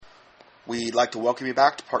We'd like to welcome you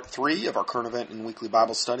back to part 3 of our current event and weekly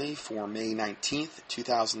Bible study for May 19th,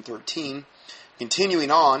 2013.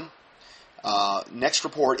 Continuing on, next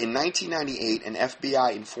report, in 1998, an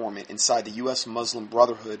FBI informant inside the U.S. Muslim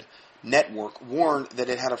Brotherhood network warned that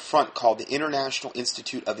it had a front called the International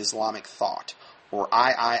Institute of Islamic Thought, or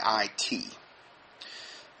IIIT.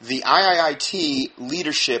 The IIIT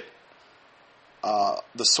leadership,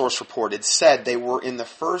 the source reported, said they were in the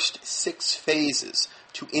first 6 phases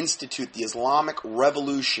to institute the Islamic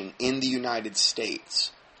Revolution in the United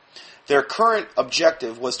States. Their current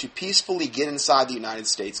objective was to peacefully get inside the United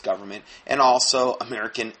States government and also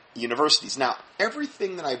American universities. Now,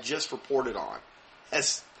 everything that I've just reported on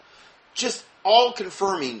has just all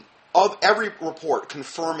confirming, of every report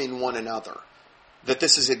confirming one another, that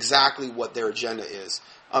this is exactly what their agenda is.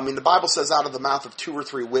 I mean, the Bible says out of the mouth of 2 or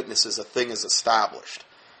 3 witnesses a thing is established.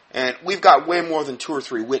 And we've got way more than 2 or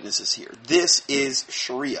 3 witnesses here. This is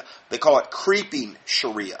Sharia. They call it creeping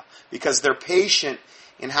Sharia because they're patient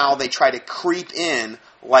in how they try to creep in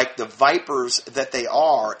like the vipers that they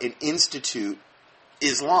are and institute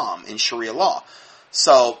Islam in Sharia law.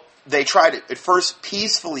 So they try to at first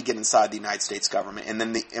peacefully get inside the United States government and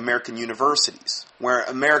then the American universities where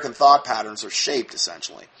American thought patterns are shaped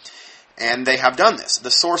essentially. And they have done this.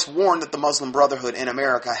 The source warned that the Muslim Brotherhood in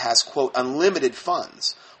America has, quote, unlimited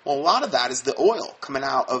funds. Well, a lot of that is the oil coming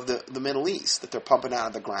out of the Middle East that they're pumping out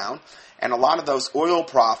of the ground. And a lot of those oil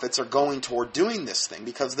profits are going toward doing this thing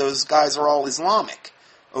because those guys are all Islamic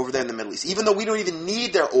over there in the Middle East. Even though we don't even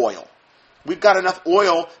need their oil. We've got enough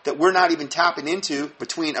oil that we're not even tapping into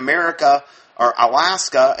between America or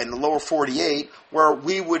Alaska and the lower 48 where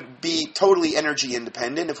we would be totally energy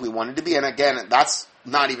independent if we wanted to be. And again, that's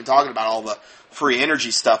not even talking about all the free energy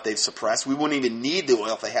stuff they've suppressed. We wouldn't even need the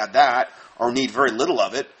oil if they had that, or need very little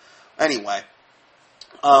of it. Anyway,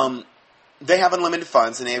 they have unlimited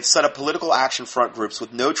funds, and they have set up political action front groups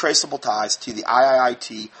with no traceable ties to the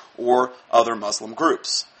IIIT or other Muslim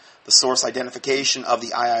groups. The source identification of the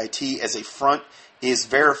IIT as a front is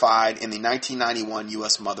verified in the 1991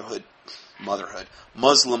 U.S. Muslim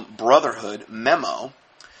Brotherhood memo,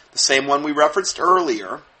 the same one we referenced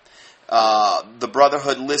earlier. The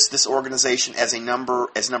Brotherhood lists this organization as number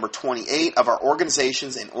 28 of our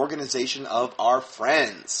organizations and organization of our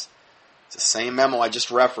friends. It's the same memo I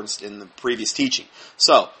just referenced in the previous teaching.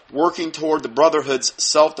 So, working toward the Brotherhood's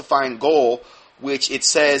self-defined goal, which it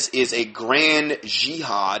says is a grand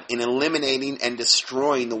jihad in eliminating and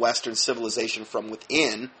destroying the Western civilization from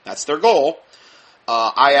within. That's their goal.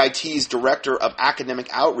 IIT's Director of Academic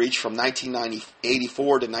Outreach from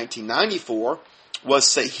 1984 to 1994 was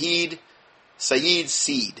Saeed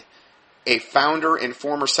Seed, a founder and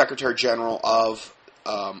former Secretary General of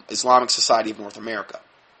Islamic Society of North America.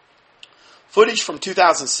 Footage from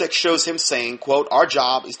 2006 shows him saying, quote, our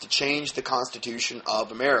job is to change the Constitution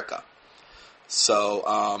of America. So,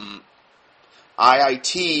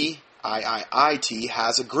 IIIT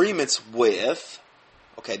has agreements with,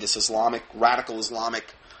 this radical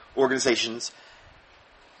Islamic organizations,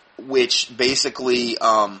 which basically,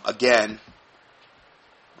 again,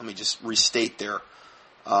 let me just restate they're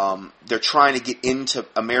trying to get into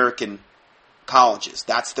American colleges.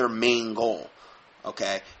 That's their main goal.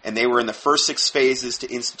 Okay? And they were in the first 6 phases to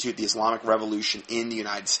institute the Islamic Revolution in the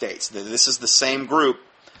United States. This is the same group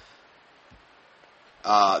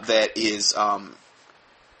that is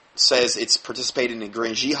says it's participating in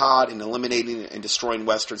grand jihad and eliminating and destroying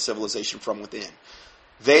Western civilization from within.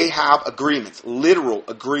 They have agreements, literal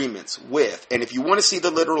agreements with, and if you want to see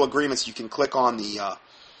the literal agreements, you can click on the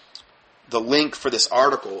link for this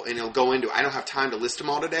article, and it'll go into, I don't have time to list them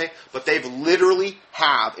all today, but they've literally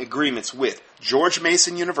have agreements with George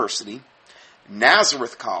Mason University,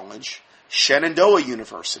 Nazareth College, Shenandoah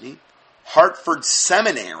University, Hartford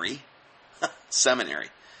Seminary.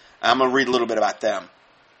 I'm going to read a little bit about them.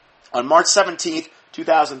 On March 17th,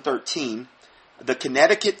 2013, the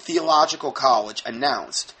Connecticut Theological College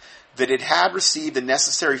announced that it had received the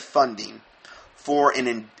necessary funding for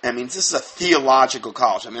this is a theological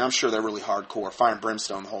college. I'm sure they're really hardcore, fire and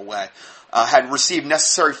brimstone the whole way. Had received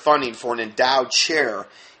necessary funding for an endowed chair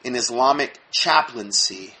in Islamic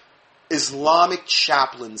chaplaincy. Islamic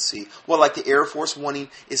chaplaincy. Well, like the Air Force wanting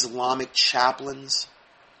Islamic chaplains.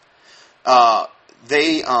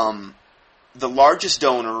 The largest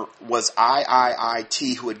donor was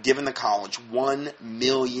IIIT, who had given the college $1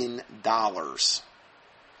 million.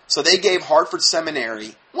 So they gave Hartford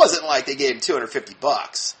Seminary, wasn't like they gave him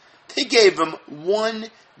 $250. They gave him $1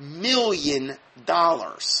 million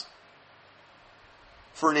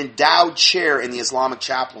for an endowed chair in the Islamic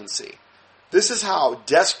chaplaincy. This is how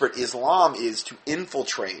desperate Islam is to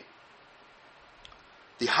infiltrate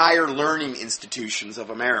the higher learning institutions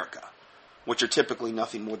of America, which are typically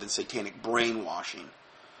nothing more than satanic brainwashing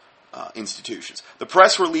institutions. The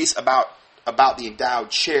press release about the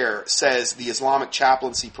endowed chair says the Islamic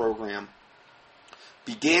chaplaincy program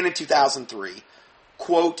began in 2003,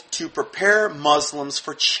 quote, to prepare Muslims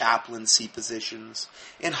for chaplaincy positions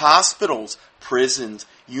in hospitals, prisons,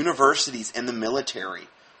 universities, and the military.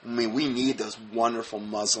 I mean, we need those wonderful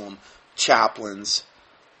Muslim chaplains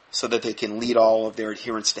so that they can lead all of their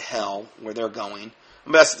adherents to hell, where they're going. I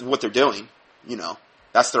mean, that's what they're doing, you know.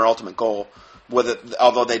 That's their ultimate goal.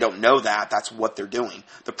 Although they don't know that, that's what they're doing.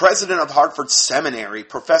 The president of Hartford Seminary,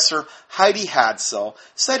 Professor Heidi Hadsell,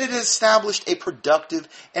 said it has established a productive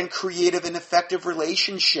and creative and effective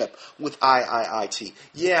relationship with IIIT.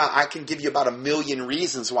 Yeah, I can give you about 1 million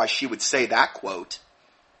reasons why she would say that quote.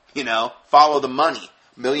 You know, follow the money.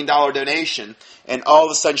 $1 million donation. And all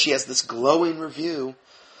of a sudden she has this glowing review.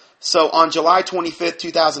 So on July 25th,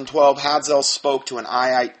 2012, Hadsell spoke to at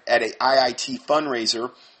an IIT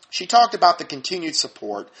fundraiser. She talked about the continued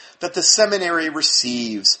support that the seminary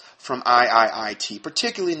receives from IIIT,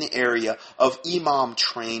 particularly in the area of imam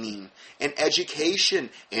training and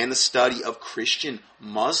education and the study of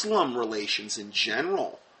Christian-Muslim relations in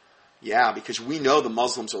general. Yeah, because we know the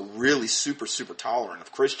Muslims are really super, super tolerant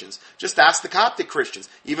of Christians. Just ask the Coptic Christians.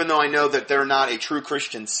 Even though I know that they're not a true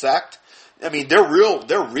Christian sect, I mean, they're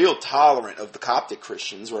real tolerant of the Coptic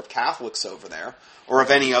Christians or of Catholics over there or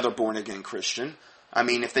of any other born-again Christian. I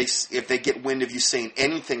mean, if they get wind of you saying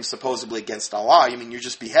anything supposedly against Allah, I mean, you're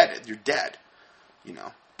just beheaded. You're dead, you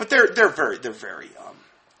know. But they're very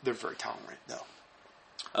tolerant, though.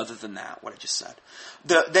 Other than that, what I just said.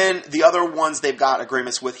 Then the other ones they've got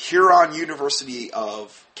agreements with Huron University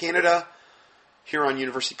of Canada, Huron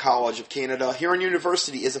University College of Canada. Huron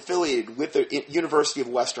University is affiliated with the University of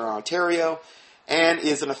Western Ontario and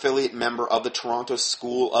is an affiliate member of the Toronto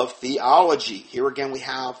School of Theology. Here again we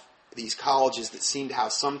have these colleges that seem to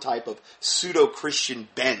have some type of pseudo-Christian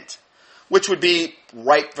bent, which would be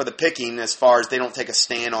ripe for the picking as far as they don't take a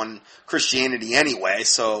stand on Christianity anyway.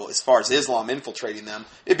 So as far as Islam infiltrating them,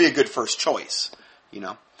 it'd be a good first choice, you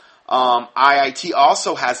know. IIT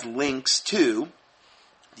also has links to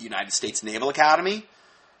the United States Naval Academy,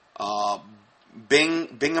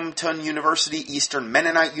 Binghamton University, Eastern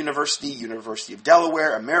Mennonite University, University of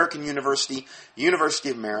Delaware, American University, University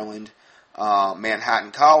of Maryland,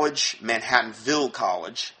 Manhattan College, Manhattanville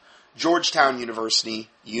College, Georgetown University,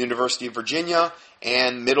 University of Virginia,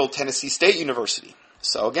 and Middle Tennessee State University.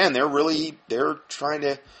 So again, they're trying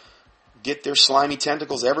to get their slimy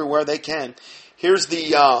tentacles everywhere they can. Here's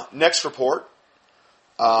the next report.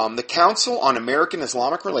 The Council on American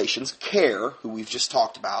Islamic Relations, CAIR, who we've just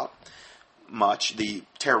talked about much, the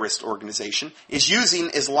terrorist organization, is using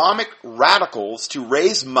Islamic radicals to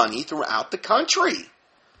raise money throughout the country.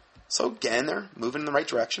 So again, they're moving in the right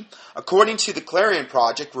direction. According to the Clarion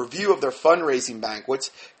Project review of their fundraising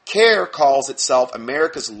banquets, CAIR calls itself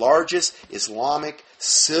America's largest Islamic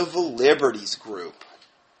civil liberties group.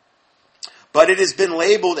 But it has been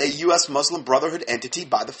labeled a U.S. Muslim Brotherhood entity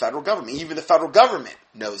by the federal government. Even the federal government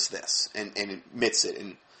knows this and admits it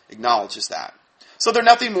and acknowledges that. So they're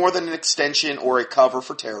nothing more than an extension or a cover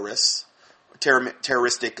for terrorists,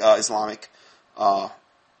 terroristic Islamic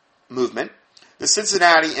movement. The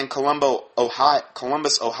Cincinnati and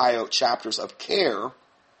Columbus, Ohio chapters of CAIR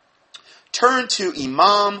turned to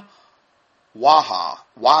Imam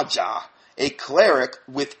Wajah, a cleric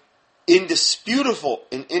with indisputable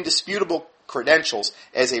credentials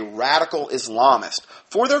as a radical Islamist,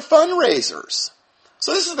 for their fundraisers.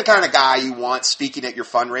 So this is the kind of guy you want speaking at your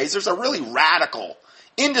fundraisers, a really radical,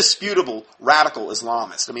 indisputable radical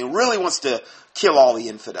Islamist. I mean, really wants to kill all the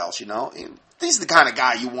infidels, you know. He's the kind of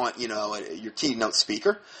guy you want, you know, your keynote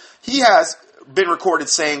speaker. He has been recorded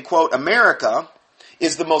saying, quote, America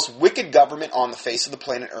is the most wicked government on the face of the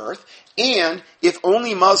planet Earth, and if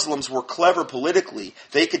only Muslims were clever politically,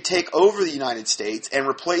 they could take over the United States and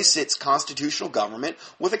replace its constitutional government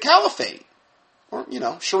with a caliphate, or, you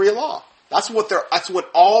know, Sharia law. That's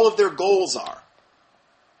what all of their goals are.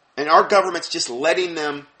 And our government's just letting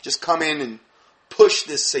them just come in and push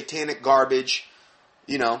this satanic garbage,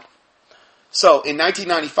 you know. So, in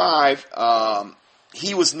 1995,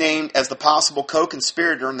 he was named as the possible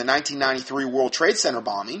co-conspirator in the 1993 World Trade Center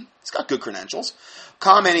bombing. He's got good credentials.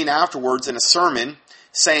 Commenting afterwards in a sermon,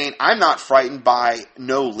 saying, I'm not frightened by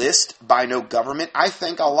no list, by no government. I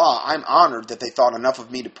thank Allah. I'm honored that they thought enough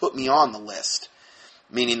of me to put me on the list.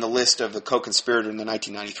 Meaning the list of the co-conspirator in the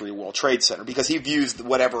 1993 World Trade Center. Because he views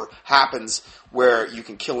whatever happens where you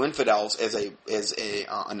can kill infidels as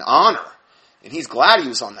an honor. And he's glad he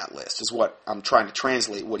was on that list, is what I'm trying to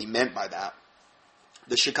translate, what he meant by that.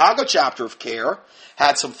 The Chicago chapter of CARE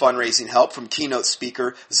had some fundraising help from keynote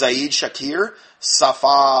speaker Zaid Shakir,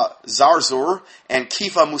 Safa Zarzour, and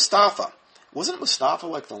Kifa Mustafa. Wasn't Mustafa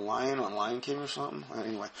like the lion on Lion King or something?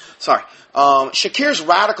 Anyway, sorry. Shakir's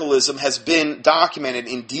radicalism has been documented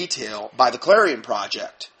in detail by the Clarion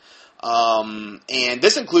Project. And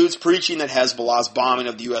this includes preaching that Hezbollah's bombing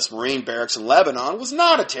of the U.S. Marine barracks in Lebanon was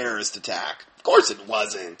not a terrorist attack. Of course it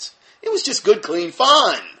wasn't. It was just good, clean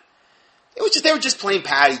fun. It was just, they were just playing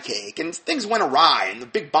patty cake, and things went awry, and the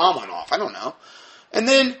big bomb went off. I don't know. And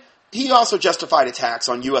then he also justified attacks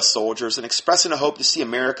on U.S. soldiers and expressing a hope to see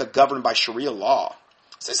America governed by Sharia law.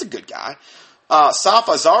 So he's a good guy.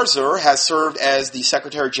 Safa Zarzour has served as the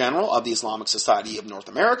Secretary General of the Islamic Society of North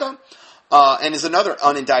America, and is another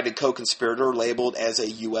unindicted co-conspirator labeled as a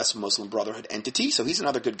U.S. Muslim Brotherhood entity. So he's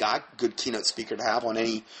another good guy, good keynote speaker to have on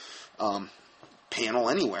any panel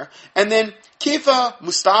anywhere. And then Kifa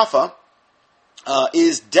Mustafa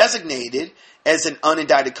is designated as an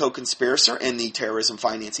unindicted co-conspirator in the terrorism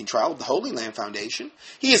financing trial of the Holy Land Foundation.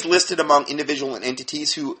 He is listed among individuals and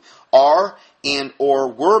entities who are and or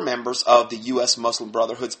were members of the U.S. Muslim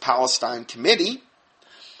Brotherhood's Palestine Committee.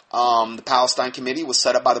 The Palestine Committee was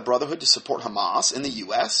set up by the Brotherhood to support Hamas in the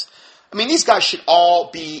U.S. I mean, these guys should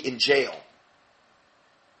all be in jail.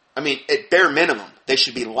 I mean, at bare minimum, they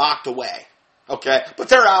should be locked away. Okay? But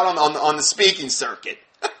they're out on the speaking circuit.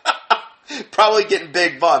 Probably getting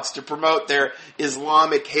big bucks to promote their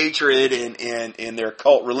Islamic hatred and their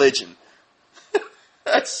cult religion.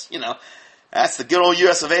 That's the good old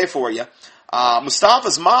US of A for you.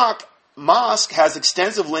 Mustafa's mosque has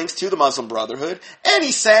extensive links to the Muslim Brotherhood, and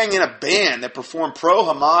he sang in a band that performed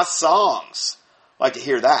pro-Hamas songs. Like to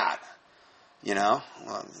hear that.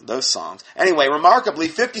 Those songs. Anyway, remarkably,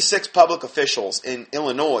 56 public officials in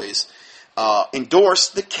Illinois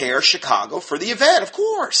endorsed the CARE Chicago for the event, of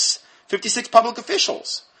course. 56 public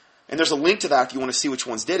officials. And there's a link to that if you want to see which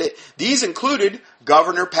ones did it. These included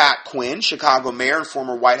Governor Pat Quinn, Chicago Mayor and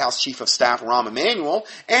former White House Chief of Staff Rahm Emanuel,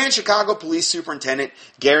 and Chicago Police Superintendent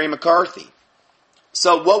Gary McCarthy.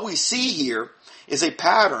 So what we see here is a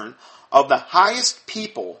pattern of the highest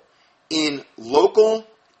people in local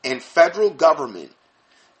and federal government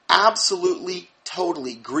absolutely,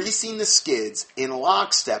 totally greasing the skids in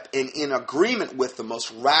lockstep and in agreement with the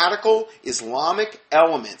most radical Islamic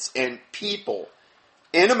elements and people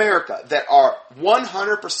in America that are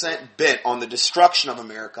 100% bent on the destruction of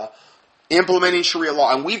America, implementing Sharia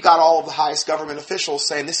law. And we've got all of the highest government officials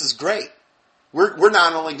saying this is great. We're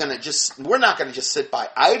not going to just sit by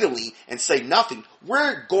idly and say nothing.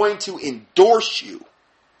 We're going to endorse you.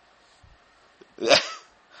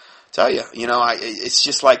 Tell you, it's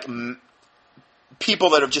just like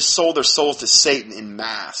people that have just sold their souls to Satan in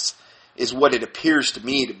mass is what it appears to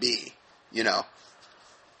me to be,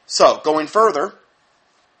 So, going further,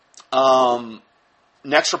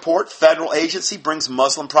 next report, federal agency brings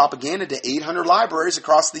Muslim propaganda to 800 libraries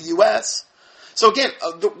across the U.S. So again,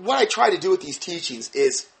 what I try to do with these teachings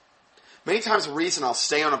is, many times the reason I'll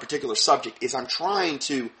stay on a particular subject is I'm trying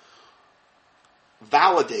to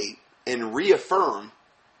validate and reaffirm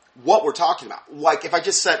what we're talking about. Like, if I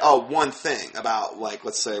just said, one thing about,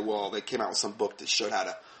 let's say, they came out with some book that showed how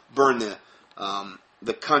to burn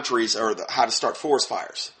the countries, or how to start forest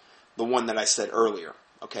fires. The one that I said earlier.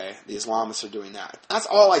 Okay, the Islamists are doing that. If that's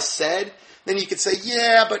all I said, then you could say,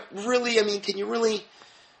 yeah, but really, can you really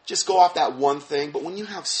just go off that one thing? But when you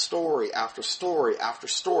have story after story after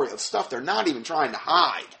story of stuff they're not even trying to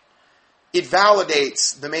hide, it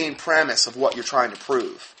validates the main premise of what you're trying to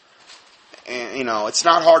prove. And, it's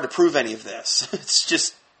not hard to prove any of this. It's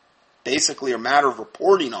just basically a matter of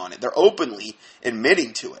reporting on it. They're openly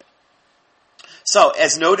admitting to it. So,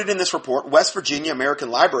 as noted in this report, West Virginia American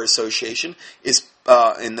Library Association is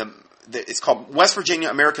it's called West Virginia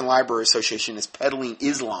American Library Association is peddling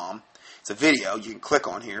Islam. It's a video you can click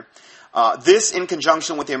on here. This, in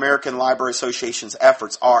conjunction with the American Library Association's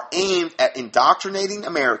efforts, are aimed at indoctrinating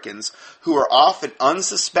Americans who are often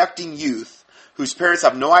unsuspecting youth whose parents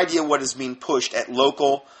have no idea what is being pushed at the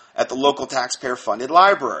local taxpayer-funded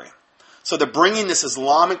library. So they're bringing this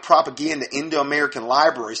Islamic propaganda into American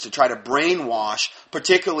libraries to try to brainwash,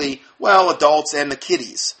 particularly, adults and the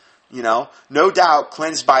kiddies. No doubt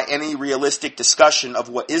cleansed by any realistic discussion of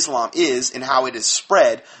what Islam is and how it is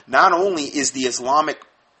spread. Not only is the Islamic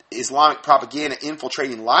propaganda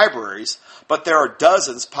infiltrating libraries, but there are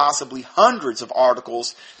dozens, possibly hundreds of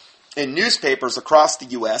articles in newspapers across the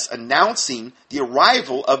U.S. announcing the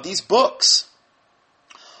arrival of these books,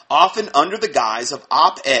 often under the guise of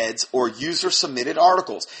op-eds or user-submitted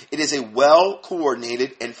articles. It is a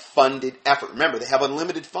well-coordinated and funded effort. Remember, they have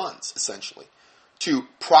unlimited funds, essentially, to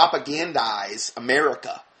propagandize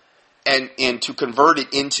America and to convert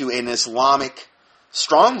it into an Islamic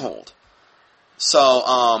stronghold.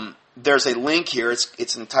 So there's a link here.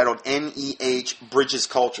 It's entitled NEH Bridges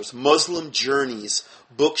Cultures. Muslim Journeys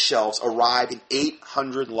bookshelves arrive in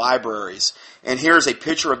 800 libraries. And here's a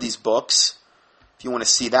picture of these books, if you want to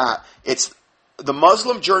see that. It's the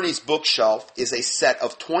Muslim Journeys bookshelf is a set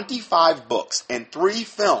of 25 books and 3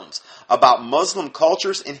 films about Muslim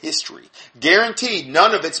cultures and history. Guaranteed,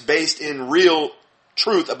 none of it's based in real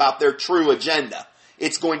truth about their true agenda.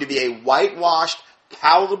 It's going to be a whitewashed,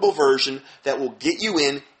 palatable version that will get you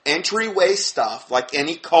in entryway stuff like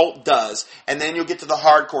any cult does, and then you'll get to the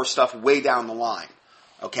hardcore stuff way down the line.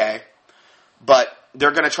 Okay? But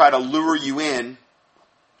they're going to try to lure you in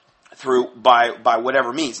through by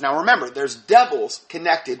whatever means. Now remember, there's devils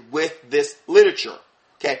connected with this literature.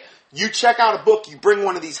 Okay? You check out a book, you bring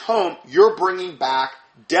one of these home, you're bringing back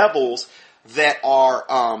devils that are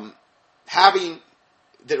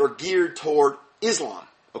that are geared toward Islam.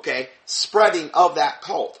 Okay? Spreading of that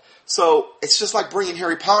cult. So it's just like bringing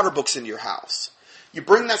Harry Potter books into your house. You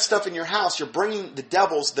bring that stuff in your house, you're bringing the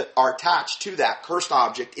devils that are attached to that cursed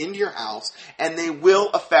object into your house, and they will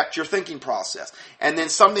affect your thinking process. And then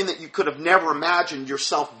something that you could have never imagined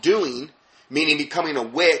yourself doing, meaning becoming a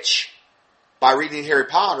witch by reading Harry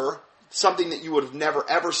Potter, something that you would have never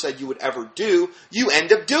ever said you would ever do, you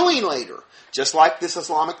end up doing later. Just like this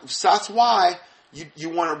Islamic. So that's why you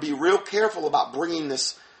want to be real careful about bringing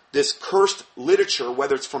this cursed literature,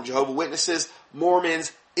 whether it's from Jehovah's Witnesses,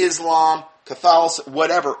 Mormons, Islam, Catholicism,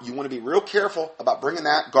 whatever. You want to be real careful about bringing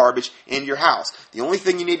that garbage into your house. The only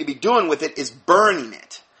thing you need to be doing with it is burning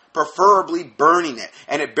it. Preferably burning it.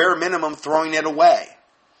 And at bare minimum, throwing it away.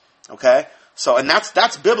 Okay? So, and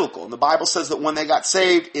that's biblical. And the Bible says that when they got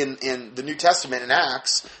saved in the New Testament in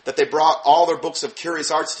Acts, that they brought all their books of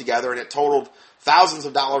curious arts together, and it totaled thousands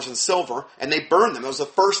of dollars in silver, and they burned them. That was the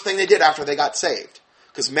first thing they did after they got saved.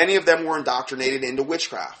 Because many of them were indoctrinated into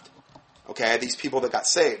witchcraft. Okay, these people that got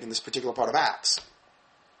saved in this particular part of Acts.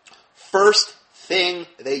 First thing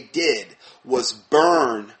they did was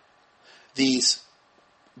burn these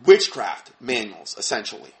witchcraft manuals,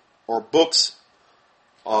 essentially. Or books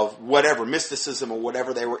of whatever, mysticism or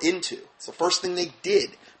whatever they were into. It's the first thing they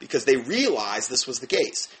did because they realized this was the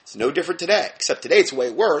case. It's no different today, except today it's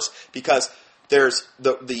way worse because there's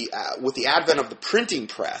with the advent of the printing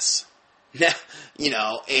press,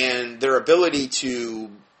 and their ability to,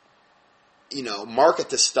 market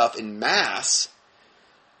this stuff in mass,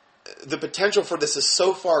 the potential for this is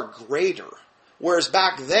so far greater. Whereas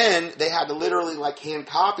back then, they had to literally hand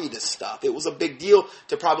copy this stuff. It was a big deal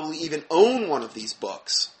to probably even own one of these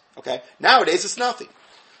books. Okay? Nowadays, it's nothing.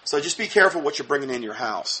 So just be careful what you're bringing into your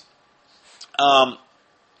house.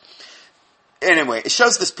 Anyway, it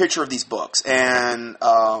shows this picture of these books, and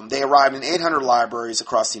they arrived in 800 libraries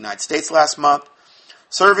across the United States last month,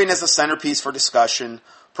 serving as a centerpiece for discussion,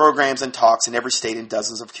 programs, and talks in every state in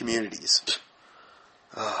dozens of communities.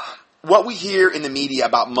 What we hear in the media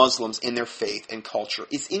about Muslims and their faith and culture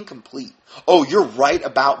is incomplete. Oh, you're right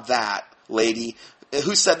about that, lady.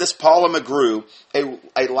 Who said this? Paula McGrew,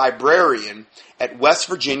 a librarian at West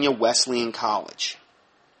Virginia Wesleyan College.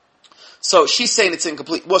 So she's saying it's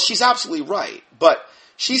incomplete. Well, she's absolutely right. But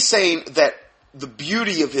she's saying that the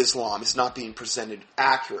beauty of Islam is not being presented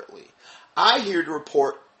accurately. I'm here to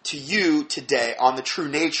report to you today on the true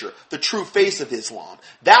nature, the true face of Islam.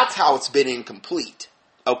 That's how it's been incomplete.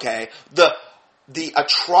 Okay? The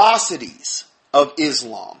atrocities of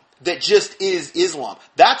Islam that just is Islam.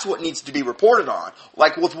 That's what needs to be reported on.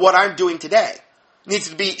 Like with what I'm doing today. It needs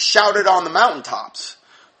to be shouted on the mountaintops.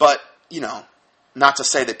 But, not to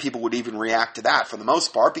say that people would even react to that for the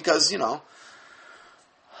most part, because,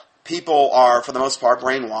 people are, for the most part,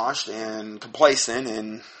 brainwashed and complacent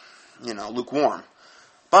and, lukewarm.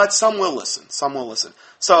 But some will listen. Some will listen.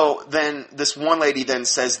 So then this one lady then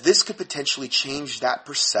says, this could potentially change that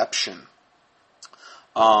perception.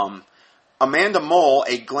 Amanda Mole,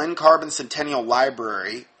 a Glen Carbon Centennial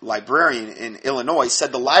librarian in Illinois,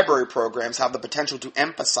 said the library programs have the potential to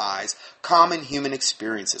emphasize common human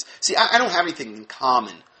experiences. See, I don't have anything in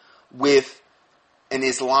common with an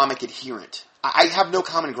Islamic adherent. I have no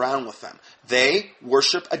common ground with them. They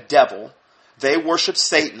worship a devil. They worship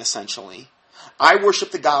Satan, essentially. I worship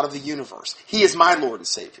the God of the universe. He is my Lord and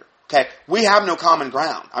Savior. Okay? We have no common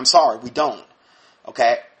ground. I'm sorry, we don't.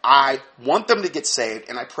 Okay? I want them to get saved,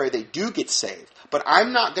 and I pray they do get saved. But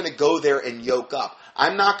I'm not going to go there and yoke up.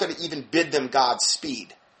 I'm not going to even bid them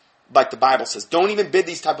Godspeed. Like the Bible says. Don't even bid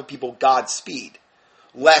these type of people Godspeed.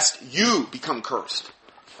 Lest you become cursed.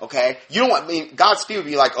 Okay? You don't want, Godspeed would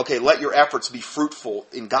be like, okay, let your efforts be fruitful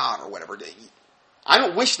in God or whatever. I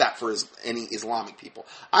don't wish that for any Islamic people.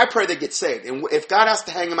 I pray they get saved. And if God has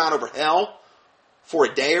to hang them out over hell for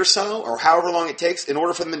a day or so, or however long it takes, in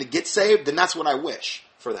order for them to get saved, then that's what I wish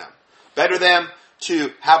for them. Better them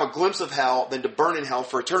to have a glimpse of hell than to burn in hell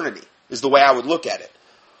for eternity, is the way I would look at it.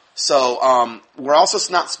 So we're also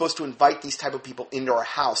not supposed to invite these type of people into our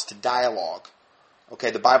house to dialogue.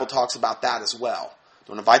 Okay, the Bible talks about that as well.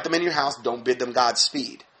 Don't invite them into your house. Don't bid them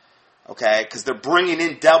Godspeed. Okay, because they're bringing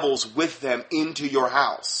in devils with them into your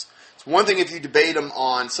house. It's one thing if you debate them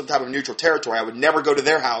on some type of neutral territory. I would never go to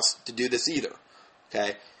their house to do this either.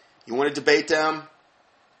 Okay, you want to debate them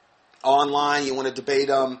online. You want to debate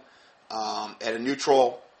them at a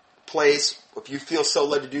neutral place. If you feel so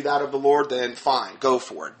led to do that of the Lord, then fine, go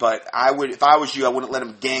for it. But if I was you, I wouldn't let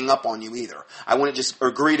them gang up on you either. I wouldn't just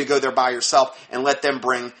agree to go there by yourself and let them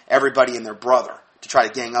bring everybody and their brother to try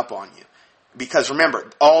to gang up on you. Because remember,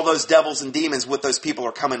 all those devils and demons with those people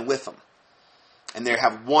are coming with them. And they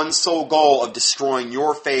have one sole goal of destroying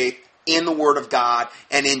your faith in the Word of God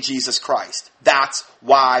and in Jesus Christ. That's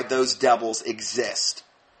why those devils exist.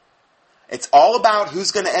 It's all about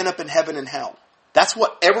who's going to end up in heaven and hell. That's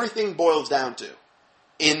what everything boils down to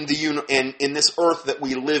in this earth that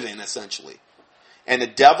we live in, essentially. And the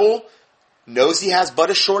devil knows he has but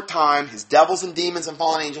a short time. His devils and demons and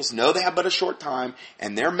fallen angels know they have but a short time,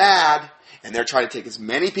 and they're mad, and they're trying to take as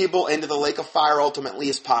many people into the lake of fire ultimately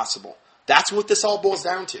as possible. That's what this all boils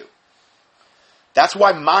down to. That's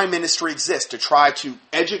why my ministry exists, to try to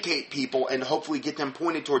educate people and hopefully get them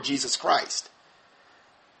pointed toward Jesus Christ.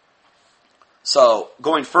 So,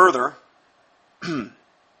 going further, they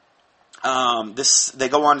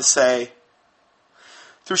go on to say,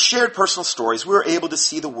 through shared personal stories, we are able to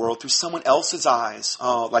see the world through someone else's eyes,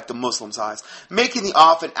 like the Muslim's eyes, making the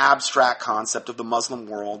often abstract concept of the Muslim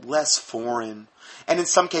world less foreign, and in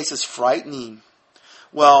some cases frightening.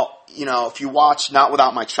 Well, if you watch Not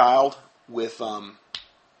Without My Child with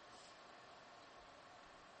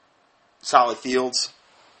Sally Fields,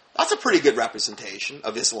 that's a pretty good representation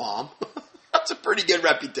of Islam. That's a pretty good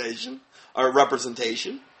representation.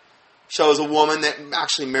 Shows a woman that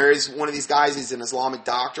actually marries one of these guys. He's an Islamic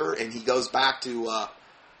doctor, and he goes back to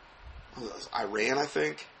Iran, I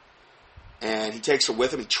think. And he takes her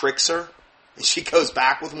with him. He tricks her, and she goes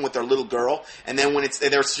back with him with their little girl. And then when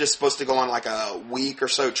they're just supposed to go on like a week or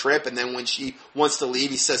so trip, and then when she wants to leave,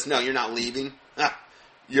 he says, "No, you're not leaving.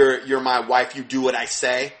 You're my wife. You do what I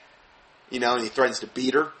say." And he threatens to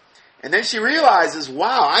beat her. And then she realizes,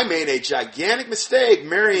 wow, I made a gigantic mistake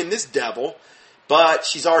marrying this devil, but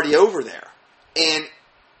she's already over there. And,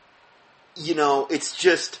 it's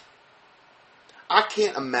just, I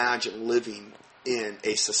can't imagine living in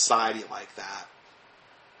a society like that.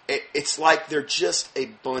 It's like they're just a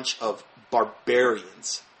bunch of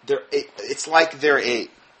barbarians. It's like they're a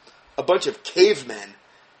bunch of cavemen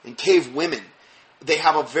and cave women. They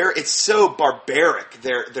have it's so barbaric,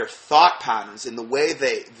 their thought patterns and the way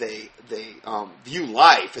they view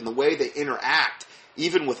life and the way they interact,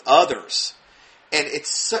 even with others. And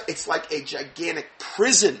it's like a gigantic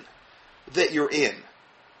prison that you're in.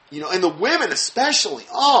 And the women especially,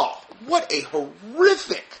 what a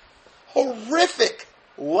horrific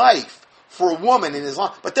life for a woman in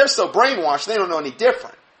Islam. But they're so brainwashed, they don't know any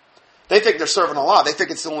different. They think they're serving Allah. They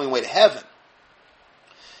think it's the only way to heaven.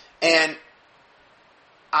 And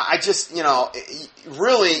I just,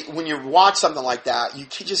 really, when you watch something like that, you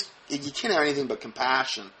can't have anything but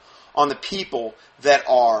compassion on the people that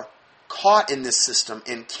are caught in this system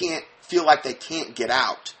and can't feel like they can't get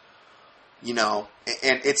out. And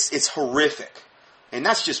it's horrific. And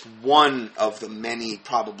that's just one of the many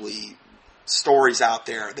probably stories out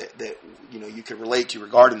there that you can relate to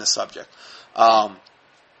regarding the subject.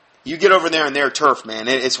 You get over there in their turf, man,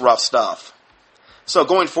 it's rough stuff. So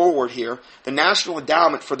going forward here, the National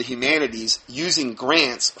Endowment for the Humanities using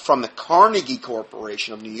grants from the Carnegie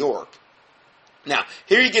Corporation of New York. Now,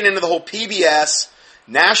 here you get into the whole PBS,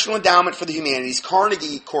 National Endowment for the Humanities,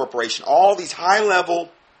 Carnegie Corporation, all these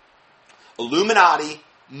high-level Illuminati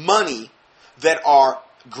money that are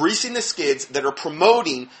greasing the skids, that are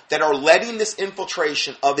promoting, that are letting this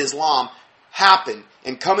infiltration of Islam happen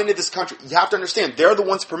and come into this country. You have to understand, they're the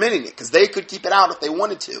ones permitting it because they could keep it out if they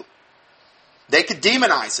wanted to. They could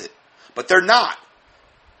demonize it, but they're not.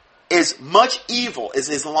 As much evil as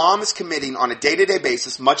Islam is committing on a day-to-day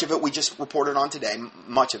basis, much of it we just reported on today,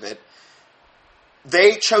 much of it,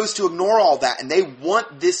 they chose to ignore all that, and they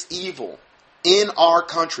want this evil in our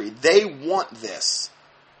country. They want this,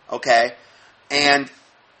 okay? And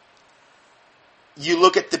you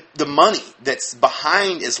look at the money that's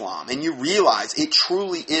behind Islam, and you realize it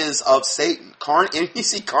truly is of Satan. And you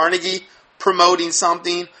see Carnegie promoting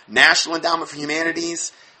something, National Endowment for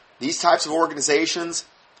Humanities, these types of organizations,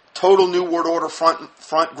 total New World Order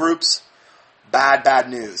front groups, bad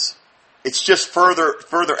news. It's just further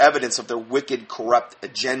evidence of their wicked, corrupt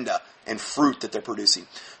agenda and fruit that they're producing.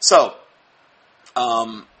 So,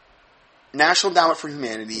 National Endowment for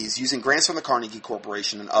Humanities, using grants from the Carnegie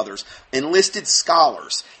Corporation and others, enlisted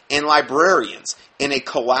scholars and librarians in a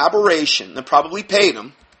collaboration, they probably paid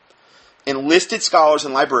them, enlisted scholars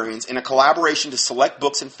and librarians in a collaboration to select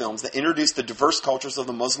books and films that introduce the diverse cultures of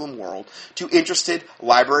the Muslim world to interested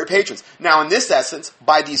library patrons. Now, in this essence,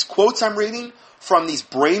 by these quotes I'm reading from these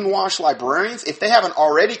brainwashed librarians, if they haven't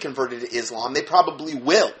already converted to Islam, they probably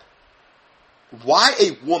will. Why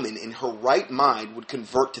a woman in her right mind would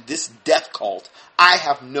convert to this death cult, I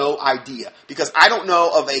have no idea. Because I don't know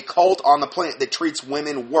of a cult on the planet that treats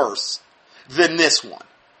women worse than this one.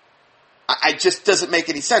 I just doesn't make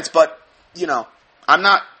any sense. But, you know, I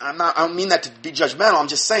don't mean that to be judgmental. I'm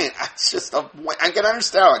just saying, I can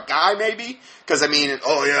understand a guy maybe. Because, I mean,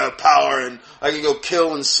 oh yeah, power, and I can go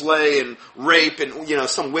kill and slay and rape and, you know,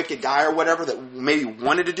 some wicked guy or whatever that maybe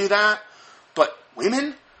wanted to do that. But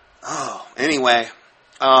women? Oh, anyway,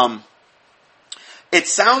 it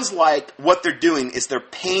sounds like what they're doing is they're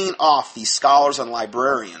paying off these scholars and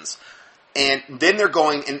librarians, and then they're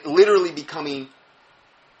going and literally becoming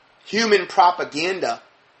human propaganda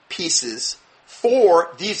pieces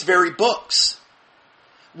for these very books,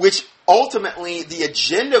 which ultimately the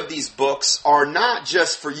agenda of these books are not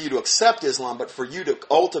just for you to accept Islam, but for you to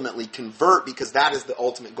ultimately convert, because that is the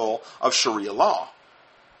ultimate goal of Sharia law.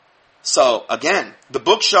 So, again, the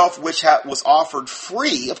bookshelf, which was offered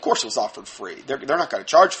free, of course it was offered free, they're not going to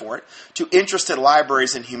charge for it, to interested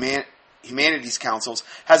libraries and humanities councils,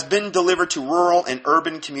 has been delivered to rural and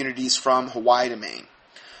urban communities from Hawaii to Maine.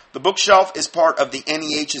 The bookshelf is part of the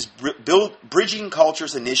NEH's Bridging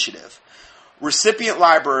Cultures initiative. Recipient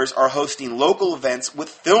libraries are hosting local events with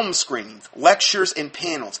film screenings, lectures, and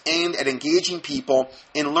panels aimed at engaging people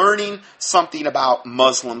in learning something about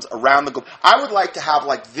Muslims around the globe. I would like to have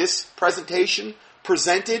like this presentation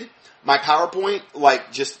presented, my PowerPoint,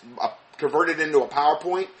 like just converted into a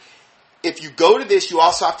PowerPoint. If you go to this, you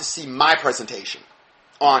also have to see my presentation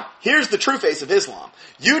on, here's the true face of Islam.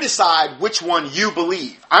 You decide which one you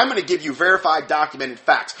believe. I'm going to give you verified, documented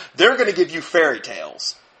facts. They're going to give you fairy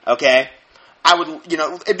tales. Okay? I would, you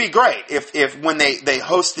know, it'd be great if when they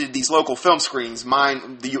hosted these local film screenings,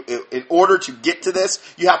 in order to get to this,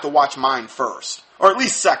 you have to watch mine first. Or at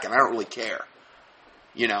least second. I don't really care.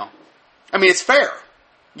 You know? I mean, it's fair.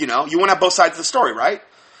 You know? You want to have both sides of the story, right?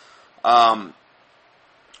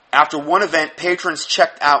 After one event, patrons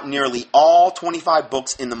checked out nearly all 25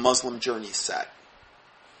 books in the Muslim Journey set.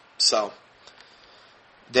 So,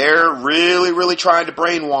 they're really, really trying to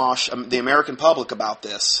brainwash the American public about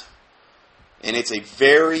this. And it's a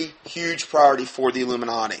very huge priority for the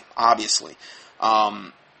Illuminati, obviously.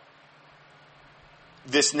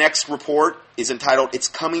 This next report is entitled, It's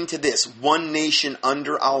Coming to This, One Nation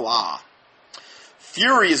Under Allah.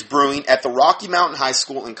 Fury is brewing at the Rocky Mountain High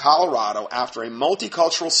School in Colorado after a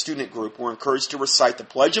multicultural student group were encouraged to recite the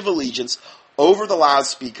Pledge of Allegiance over the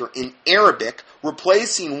loudspeaker in Arabic,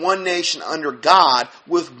 replacing one nation under God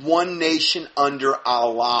with one nation under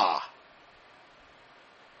Allah.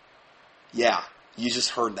 Yeah, you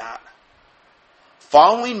just heard that.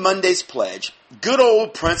 Following Monday's pledge, good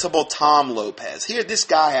old Principal Tom Lopez, here this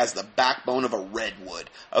guy has the backbone of a redwood,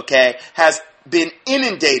 okay, has been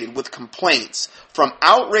inundated with complaints from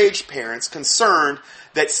outraged parents concerned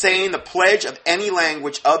that saying the pledge of any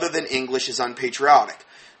language other than English is unpatriotic.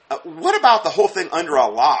 What about the whole thing under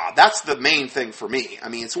Allah? That's the main thing for me. I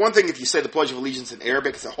mean, it's one thing if you say the Pledge of Allegiance in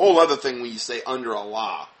Arabic, it's a whole other thing when you say under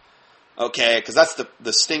Allah. Okay, because that's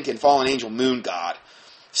the stinking fallen angel moon god.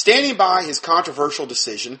 Standing by his controversial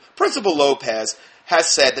decision, Principal Lopez has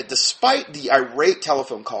said that despite the irate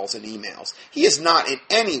telephone calls and emails, he is not in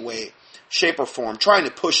any way, shape, or form trying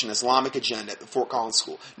to push an Islamic agenda at the Fort Collins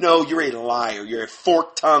School. No, you're a liar. You're a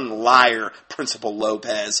fork-tongued liar, Principal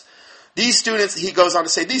Lopez. These students, he goes on to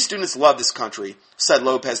say, these students love this country, said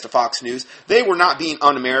Lopez to Fox News. They were not being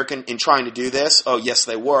un-American in trying to do this. Oh, yes,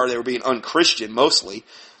 they were. They were being un-Christian, mostly.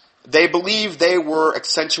 They believed they were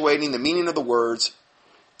accentuating the meaning of the words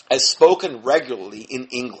as spoken regularly in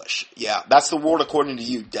English. Yeah, that's the word according to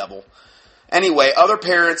you, devil. Anyway, other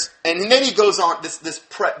parents, and then he goes on,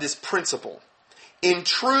 this principle. In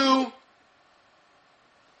true,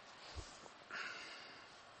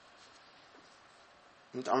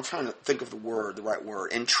 I'm trying to think of the right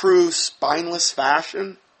word. In true spineless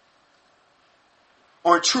fashion,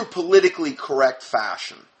 or in true politically correct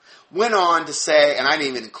fashion, went on to say, and I didn't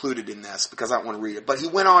even include it in this because I don't want to read it, but he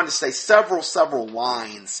went on to say several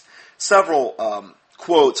lines, several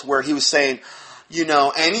quotes where he was saying,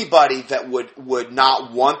 anybody that would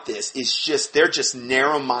not want this they're just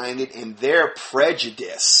narrow-minded in their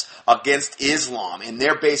prejudice against Islam, and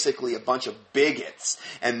they're basically a bunch of bigots,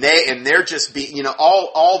 and they're just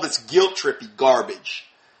all this guilt-trippy garbage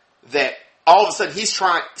that all of a sudden he's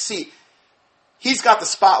got the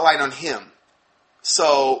spotlight on him.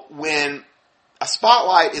 So when a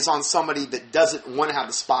spotlight is on somebody that doesn't want to have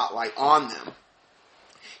the spotlight on them,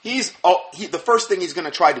 the first thing he's going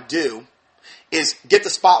to try to do is get the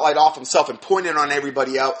spotlight off himself and point it on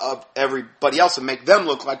everybody else and make them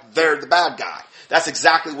look like they're the bad guy. That's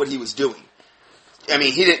exactly what he was doing. I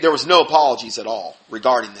mean, there was no apologies at all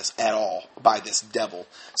regarding this at all by this devil.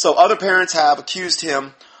 So other parents have accused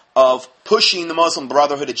him of pushing the Muslim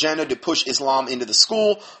Brotherhood agenda to push Islam into the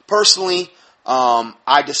school. Personally,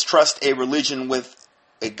 I distrust a religion with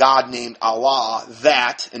a God named Allah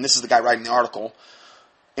that, and this is the guy writing the article,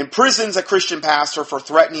 imprisons a Christian pastor for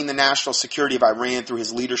threatening the national security of Iran through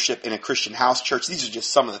his leadership in a Christian house church. These are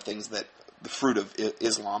just some of the things the fruit of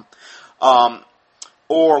Islam.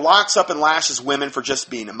 Or locks up and lashes women for just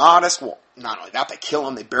being immodest. Well, not only that, they kill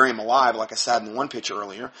him, they bury him alive, like I said in the one picture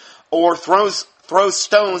earlier. Or throws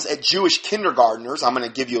stones at Jewish kindergartners. I'm going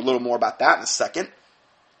to give you a little more about that in a second.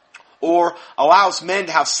 Or allows men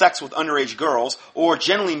to have sex with underage girls, or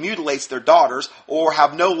generally mutilates their daughters, or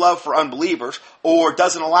have no love for unbelievers, or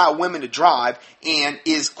doesn't allow women to drive, and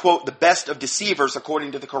is, quote, the best of deceivers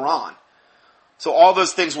according to the Quran. So all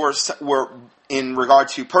those things were in regard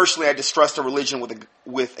to, personally, I distrust a religion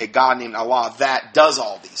with a God named Allah that does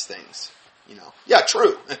all these things. Yeah,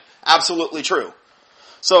 true. Absolutely true.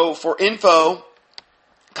 So for info,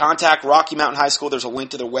 contact Rocky Mountain High School. There's a link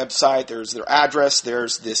to their website. There's their address.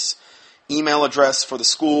 There's this email address for the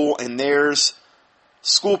school. And there's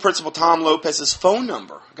school principal Tom Lopez's phone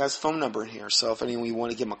number. I got his phone number in here. So if anyone you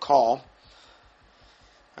want to give him a call,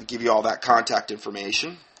 I'll give you all that contact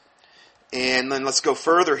information. And then let's go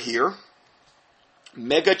further here.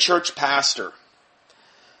 Mega church pastor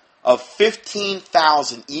of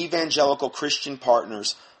 15,000 evangelical Christian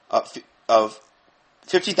partners, of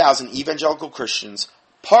 50,000 evangelical Christians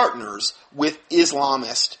partners with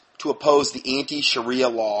Islamists to oppose the anti-Sharia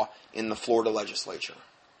law in the Florida legislature.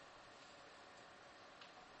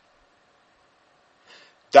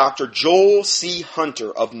 Dr. Joel C.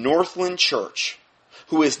 Hunter of Northland Church,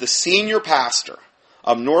 who is the senior pastor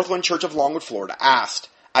of Northland Church of Longwood, Florida, asked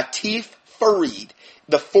Atif Farid,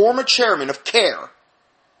 the former chairman of CARE,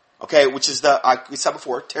 which is we said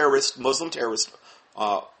before, Muslim terrorist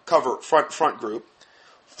front group,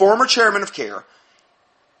 former chairman of CARE.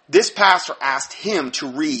 This pastor asked him to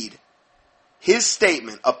read his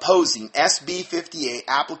statement opposing SB 58,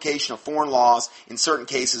 application of foreign laws in certain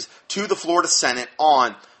cases, to the Florida Senate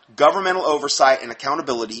on governmental oversight and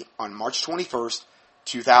accountability on March 21st,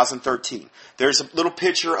 2013. There's a little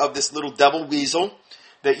picture of this little devil weasel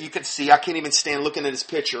that you can see. I can't even stand looking at his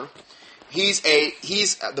picture. He's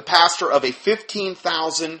the pastor of a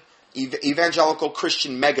 15,000 evangelical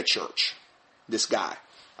Christian megachurch. This guy,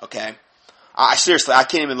 okay? I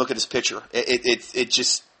can't even look at his picture. It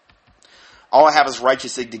just, all I have is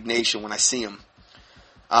righteous indignation when I see him.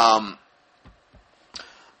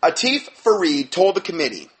 Atif Farid told the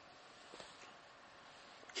committee,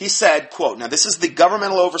 he said, quote, now this is the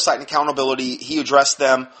governmental oversight and accountability. He addressed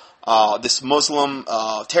them, this Muslim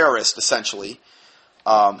terrorist, essentially.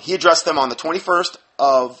 He addressed them on the 21st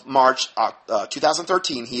of March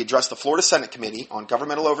 2013. He addressed the Florida Senate Committee on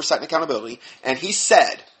Governmental Oversight and Accountability, and he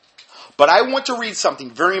said, but I want to read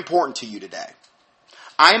something very important to you today.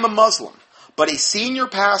 I am a Muslim, but a senior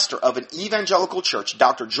pastor of an evangelical church,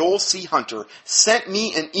 Dr. Joel C. Hunter, sent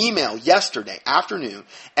me an email yesterday afternoon,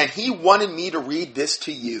 and he wanted me to read this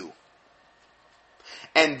to you.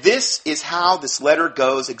 And this is how this letter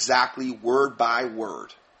goes exactly word by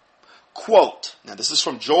word. Quote, now this is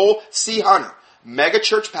from Joel C. Hunter,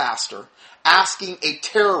 megachurch pastor, asking a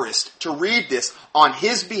terrorist to read this on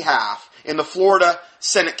his behalf in the Florida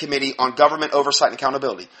Senate Committee on Government Oversight and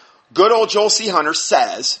Accountability. Good old Joel C. Hunter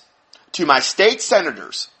says, to my state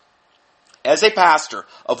senators, as a pastor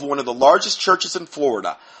of one of the largest churches in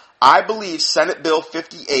Florida, I believe Senate Bill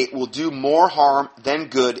 58 will do more harm than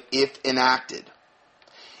good if enacted.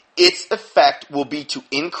 Its effect will be to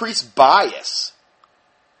increase bias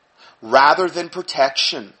rather than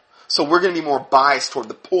protection. So we're going to be more biased toward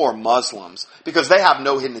the poor Muslims because they have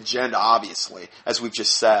no hidden agenda, obviously, as we've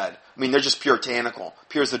just said. I mean, they're just puritanical,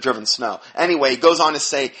 pure as the driven snow. Anyway, he goes on to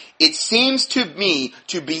say, it seems to me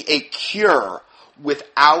to be a cure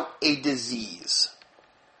without a disease.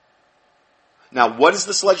 Now, what is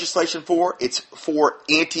this legislation for? It's for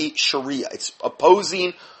anti-Sharia. It's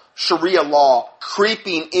opposing Sharia law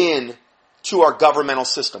creeping in to our governmental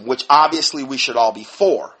system, which obviously we should all be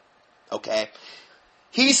for. Okay?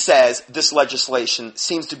 He says this legislation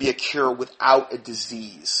seems to be a cure without a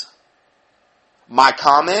disease. My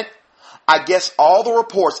comment? I guess all the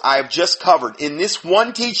reports I have just covered in this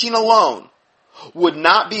one teaching alone would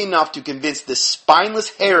not be enough to convince this spineless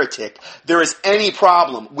heretic there is any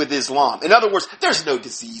problem with Islam. In other words, there's no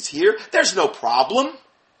disease here. There's no problem.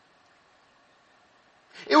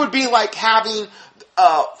 It would be like having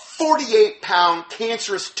a 48-pound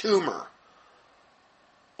cancerous tumor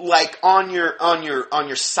like on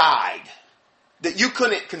your side that you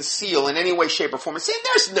couldn't conceal in any way, shape, or form and saying,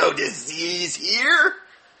 there's no disease here.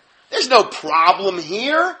 There's no problem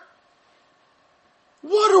here.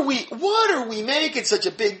 What are we making such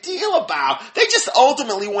a big deal about? They just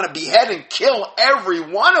ultimately want to behead and kill every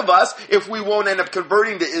one of us if we won't end up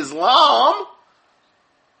converting to Islam.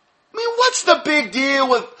 I mean, what's the big deal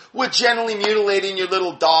with gently mutilating your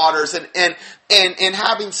little daughters and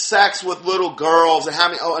having sex with little girls and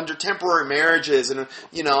having under temporary marriages and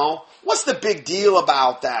what's the big deal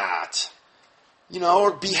about that?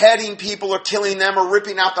 Or beheading people or killing them or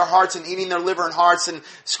ripping out their hearts and eating their liver and hearts and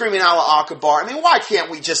screaming Allah Akbar. I mean, why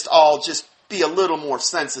can't we just all just be a little more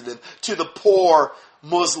sensitive to the poor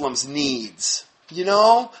Muslims' needs?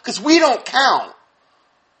 Because we don't count.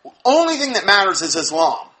 Only thing that matters is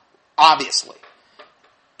Islam, obviously.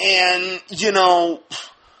 And,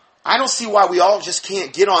 I don't see why we all just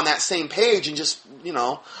can't get on that same page and just,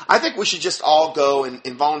 I think we should just all go and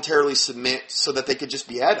voluntarily submit so that they could just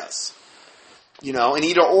behead us. And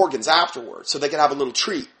eat our organs afterwards so they can have a little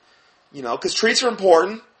treat. Because treats are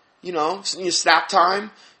important. Snack time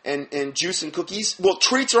and juice and cookies. Well,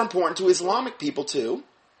 treats are important to Islamic people too.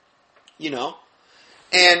 I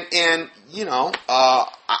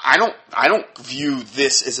don't view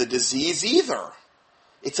this as a disease either.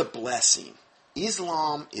 It's a blessing.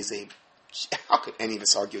 Islam is how could any of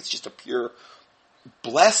us argue it's just a pure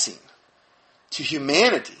blessing to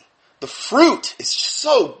humanity? The fruit is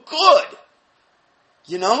so good.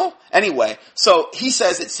 Anyway, so he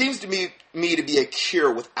says it seems to me to be a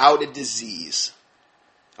cure without a disease.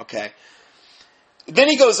 Okay. Then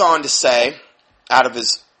he goes on to say, out of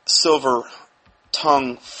his silver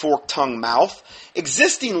tongue, forked tongue mouth,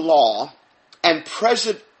 existing law and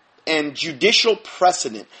judicial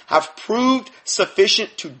precedent have proved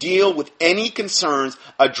sufficient to deal with any concerns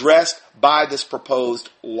addressed by this proposed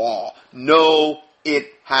law. No, it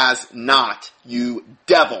has not, you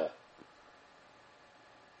devil.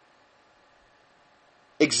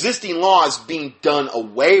 Existing law is being done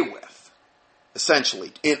away with,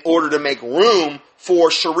 essentially, in order to make room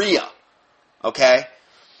for Sharia. Okay?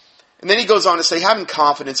 And then he goes on to say, having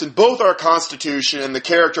confidence in both our Constitution and the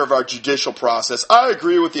character of our judicial process, I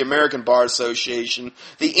agree with the American Bar Association,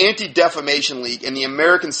 the Anti-Defamation League, and the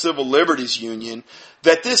American Civil Liberties Union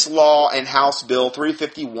that this law and House Bill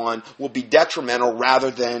 351 will be detrimental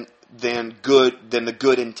rather than the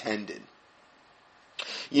good intended.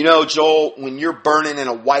 Joel, when you're burning in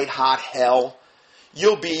a white-hot hell,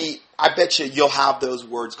 I bet you'll have those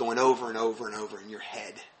words going over and over and over in your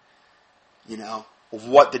head, of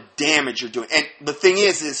what the damage you're doing. And the thing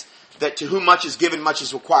is that to whom much is given, much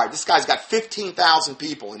is required. This guy's got 15,000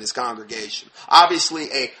 people in his congregation. Obviously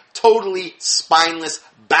a totally spineless,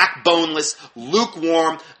 backboneless,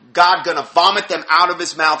 lukewarm, God gonna vomit them out of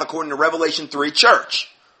his mouth according to Revelation 3 church.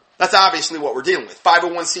 That's obviously what we're dealing with.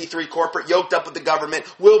 501c3 corporate, yoked up with the government,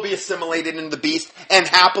 will be assimilated into the beast, and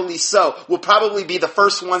happily so. We'll probably be the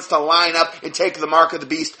first ones to line up and take the mark of the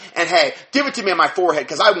beast. And hey, give it to me on my forehead,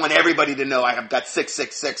 because I want everybody to know I have got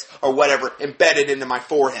 666 or whatever embedded into my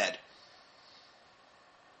forehead.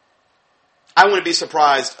 I wouldn't be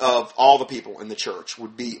surprised of all the people in the church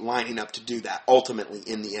would be lining up to do that, ultimately,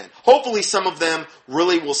 in the end. Hopefully some of them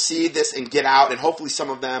really will see this and get out, and hopefully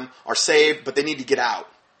some of them are saved, but they need to get out.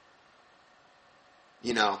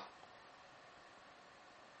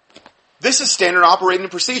 This is standard operating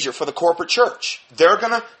procedure for the corporate church. They're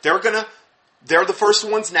the first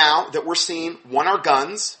ones now that we're seeing want our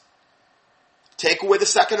guns, take away the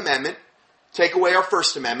Second Amendment, take away our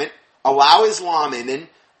First Amendment, allow Islam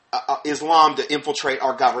Islam to infiltrate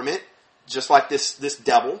our government, just like this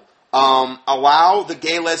devil. Allow the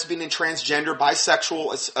gay, lesbian, and transgender,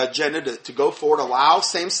 bisexual agenda to go forward. Allow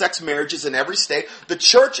same-sex marriages in every state. The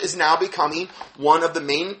church is now becoming one of the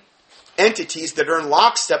main entities that are in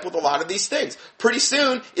lockstep with a lot of these things. Pretty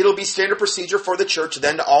soon, it'll be standard procedure for the church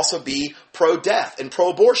then to also be pro-death and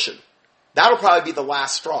pro-abortion. That'll probably be the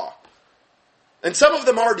last straw. And some of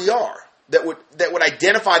them already are. that would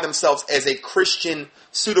identify themselves as a Christian,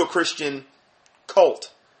 pseudo-Christian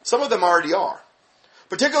cult. Some of them already are.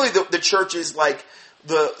 Particularly the churches like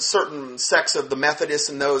the certain sects of the Methodists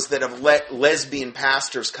and those that have let lesbian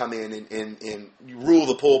pastors come in and rule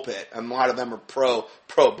the pulpit. And a lot of them are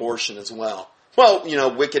pro-abortion as well. Well,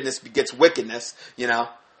 wickedness begets wickedness,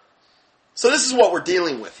 So this is what we're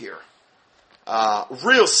dealing with here.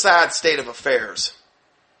 Real sad state of affairs.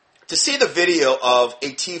 To see the video of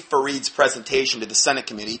Atif Fareed's presentation to the Senate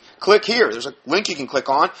committee, click here. There's a link you can click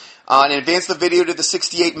on and advance the video to the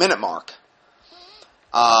 68-minute mark.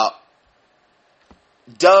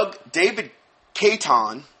 David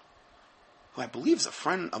Caton, who I believe is a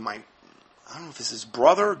friend of my, I don't know if this is his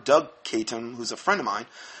brother, Doug Caton, who's a friend of mine.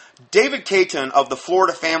 David Caton of the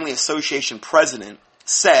Florida Family Association president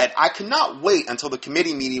said, "I could not wait until the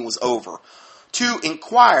committee meeting was over to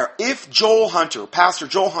inquire if Pastor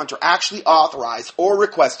Joel Hunter actually authorized or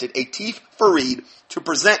requested Atif Fareed to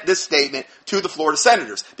present this statement to the Florida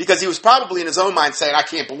senators." Because he was probably in his own mind saying, I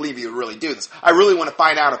can't believe he would really do this. I really want to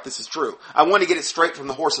find out if this is true. I want to get it straight from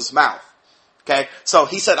the horse's mouth. Okay? So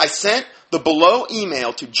he said, I sent the below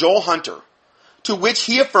email to Joel Hunter, to which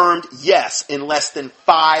he affirmed yes in less than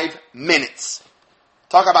 5 minutes.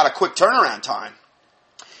 Talk about a quick turnaround time.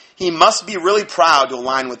 He must be really proud to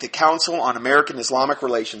align with the Council on American Islamic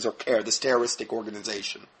Relations, or CAIR, this terroristic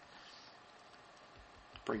organization.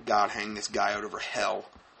 Pray God hang this guy out over hell.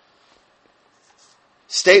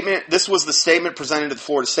 This was the statement presented to the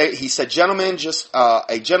Florida State. He said, a gentleman just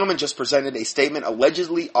presented a statement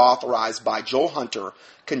allegedly authorized by Joel Hunter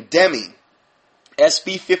condemning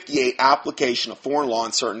SB 58 application of foreign law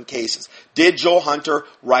in certain cases. Did Joel Hunter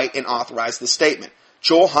write and authorize the statement?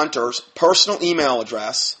 Joel Hunter's personal email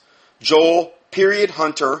address,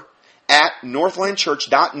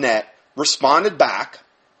 joel.hunter@northlandchurch.net, responded back,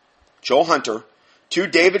 Joel Hunter, to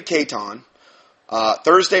David Caton,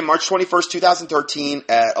 Thursday, March 21st, 2013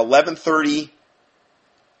 at 11:30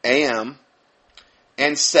 a.m.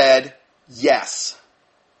 and said yes.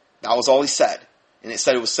 That was all he said. And it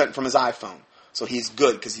said it was sent from his iPhone. So he's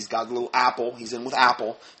good because he's got a little Apple. He's in with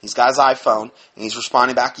Apple. He's got his iPhone, and he's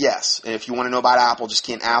responding back yes. And if you want to know about Apple, just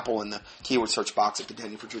key in Apple in the keyword search box at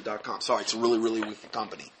contendingfortruth.com. Sorry, it's a really, really weak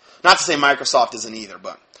company. Not to say Microsoft isn't either,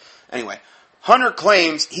 but anyway. Hunter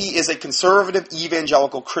claims he is a conservative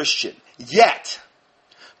evangelical Christian. Yet,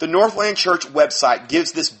 the Northland Church website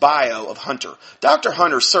gives this bio of Hunter. Dr.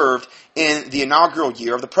 Hunter served in the inaugural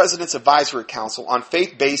year of the President's Advisory Council on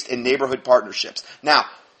Faith-Based and Neighborhood Partnerships. Now,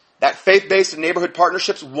 that faith-based and neighborhood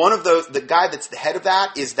partnerships, one of those, the guy that's the head of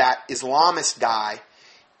that is that Islamist guy,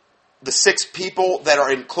 the 6 people that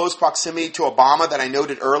are in close proximity to Obama that I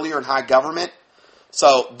noted earlier in high government.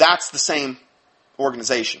 So that's the same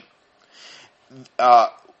organization.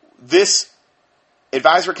 This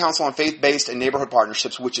Advisory Council on Faith-Based and Neighborhood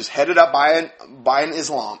Partnerships, which is headed up by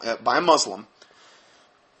a Muslim,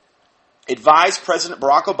 advised President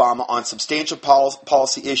Barack Obama on substantial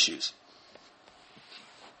policy issues.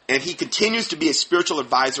 And he continues to be a spiritual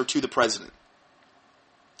advisor to the president.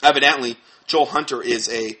 Evidently, Joel Hunter is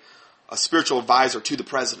a spiritual advisor to the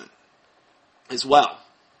president as well.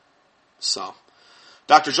 So,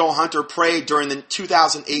 Dr. Joel Hunter prayed during the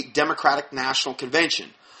 2008 Democratic National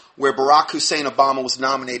Convention, where Barack Hussein Obama was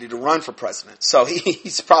nominated to run for president. So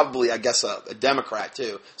he's probably, I guess, a Democrat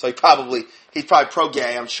too. So he's probably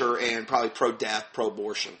pro-gay, I'm sure, and probably pro-death,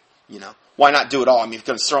 pro-abortion, Why not do it all? I mean, if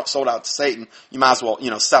you're going to sold out to Satan, you might as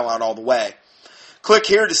well, sell out all the way. Click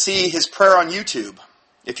here to see his prayer on YouTube,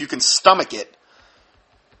 if you can stomach it.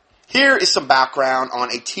 Here is some background on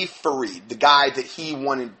Atif Fareed, the guy that he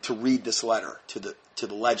wanted to read this letter to the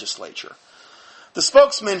legislature. The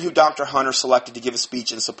spokesman who Dr. Hunter selected to give a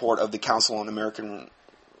speech in support of the Council on American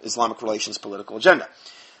Islamic Relations political agenda.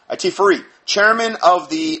 Atif Fareed, chairman of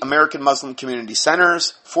the American Muslim Community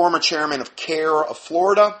Centers, former chairman of CAIR of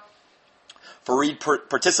Florida. Fareed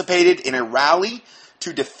participated in a rally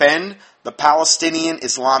to defend the Palestinian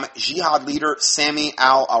Islamic Jihad leader Sami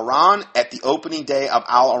al-Aran at the opening day of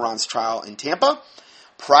al-Aran's trial in Tampa.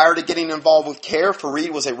 Prior to getting involved with CAIR,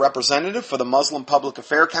 Fareed was a representative for the Muslim Public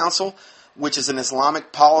Affairs Council, which is an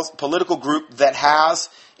Islamic political group that has,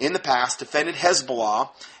 in the past, defended Hezbollah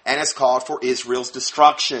and has called for Israel's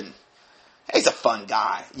destruction. He's a fun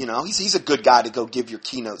guy, He's a good guy to go give your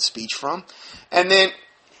keynote speech from. And then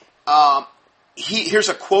here's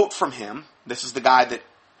a quote from him. This is the guy that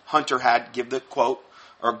Hunter had give the quote,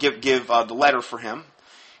 or give the letter for him.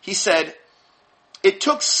 He said, "It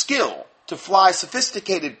took skill to fly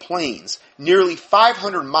sophisticated planes nearly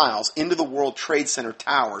 500 miles into the World Trade Center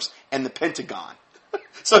towers and the Pentagon."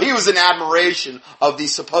 So he was in admiration of the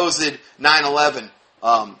supposed 9/11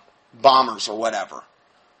 bombers or whatever.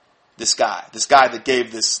 This guy that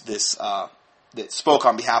gave that spoke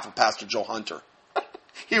on behalf of Pastor Joel Hunter.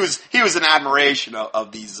 he was an admiration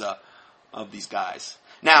of these guys.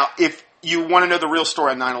 Now, if you want to know the real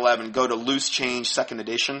story on 9/11, go to Loose Change 2nd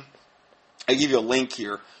edition. I give you a link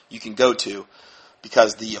here you can go to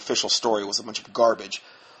because the official story was a bunch of garbage.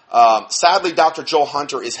 Sadly, Dr. Joel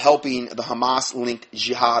Hunter is helping the Hamas-linked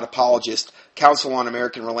jihad apologist Council on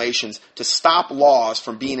American Relations to stop laws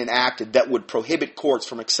from being enacted that would prohibit courts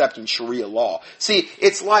from accepting Sharia law. See,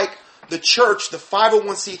 it's like the church, the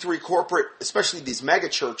 501c3 corporate, especially these mega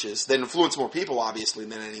churches that influence more people, obviously,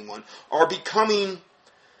 than anyone, are becoming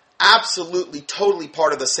absolutely, totally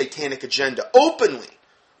part of the satanic agenda, openly.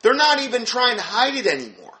 They're not even trying to hide it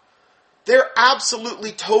anymore. They're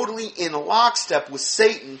absolutely, totally in lockstep with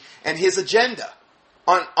Satan and his agenda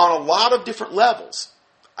on a lot of different levels.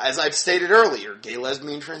 As I've stated earlier, gay,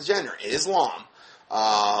 lesbian, transgender, Islam,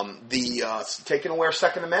 taking away our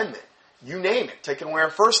Second Amendment, you name it, taking away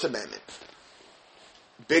our First Amendment.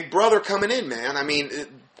 Big brother coming in, man. I mean,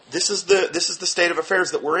 this is the state of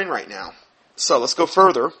affairs that we're in right now. So let's go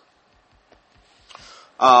further.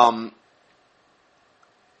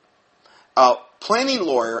 Planning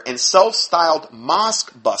lawyer and self-styled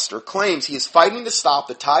mosque buster claims he is fighting to stop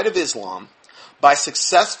the tide of Islam by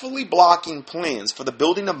successfully blocking plans for the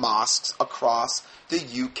building of mosques across the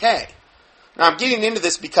UK. Now, I'm getting into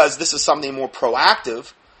this because this is something more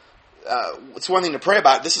proactive. It's one thing to pray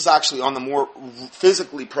about. This is actually on the more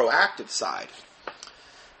physically proactive side.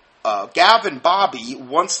 Gavin Bobby,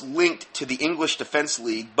 once linked to the English Defence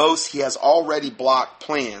League, boasts he has already blocked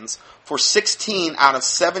plans for 16 out of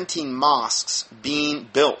 17 mosques being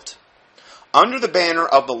built. Under the banner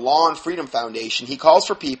of the Law and Freedom Foundation, he calls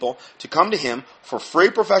for people to come to him for free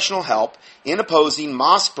professional help in opposing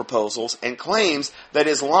mosque proposals and claims that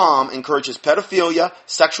Islam encourages pedophilia,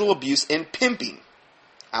 sexual abuse, and pimping.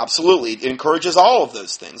 Absolutely, it encourages all of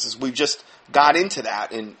those things, as we've just got into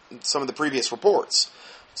that in some of the previous reports.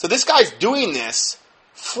 So this guy's doing this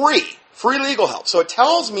free legal help. So it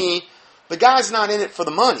tells me the guy's not in it for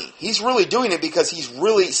the money. He's really doing it because he's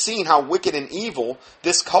really seeing how wicked and evil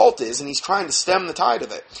this cult is, and he's trying to stem the tide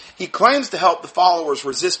of it. He claims to help the followers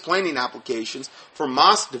resist planning applications for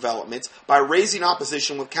mosque developments by raising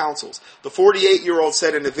opposition with councils. The 48-year-old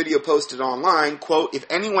said in a video posted online, quote, "If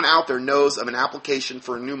anyone out there knows of an application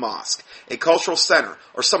for a new mosque, a cultural center,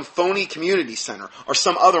 or some phony community center, or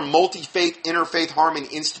some other multi-faith, interfaith harmony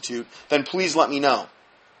institute, then please let me know."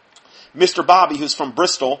 Mr. Bobby, who's from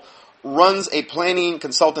Bristol, runs a planning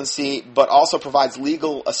consultancy, but also provides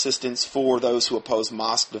legal assistance for those who oppose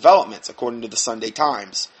mosque developments, according to the Sunday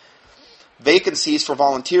Times. Vacancies for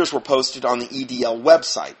volunteers were posted on the EDL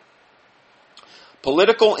website.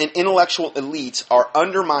 Political and intellectual elites are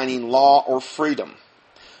undermining law or freedom.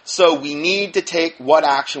 So we need to take what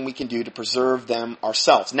action we can do to preserve them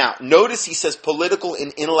ourselves. Now, notice he says political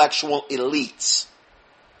and intellectual elites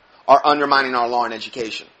are undermining our law and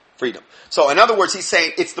education. Freedom. So, in other words, he's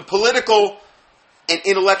saying it's the political and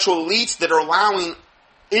intellectual elites that are allowing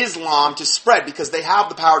Islam to spread because they have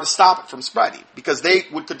the power to stop it from spreading, because they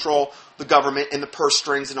would control the government and the purse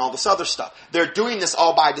strings and all this other stuff. They're doing this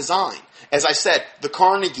all by design. As I said, the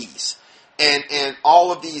Carnegies and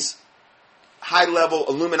all of these high-level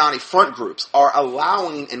Illuminati front groups are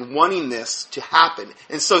allowing and wanting this to happen.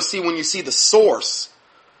 And so, see, when you see the source,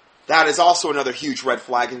 that is also another huge red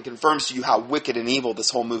flag and confirms to you how wicked and evil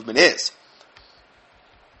this whole movement is.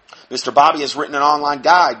 Mr. Bobby has written an online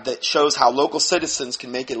guide that shows how local citizens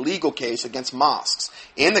can make a legal case against mosques.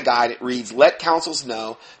 In the guide, it reads, "Let councils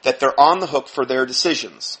know that they're on the hook for their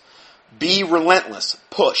decisions. Be relentless.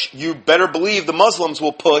 Push. You better believe the Muslims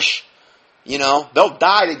will push. You know, they'll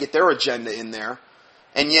die to get their agenda in there.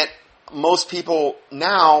 And yet, most people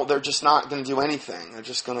now, they're just not going to do anything. They're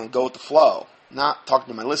just going to go with the flow. Not talking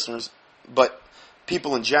to my listeners, but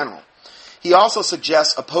people in general." He also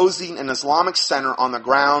suggests opposing an Islamic center on the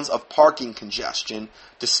grounds of parking congestion,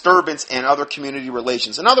 disturbance, and other community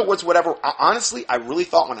relations. In other words, whatever, honestly, I really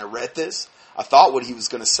thought when I read this, I thought what he was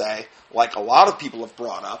going to say, like a lot of people have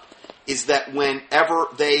brought up, is that whenever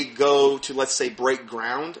they go to, let's say, break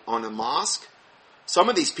ground on a mosque, some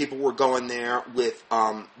of these people were going there with,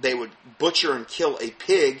 they would butcher and kill a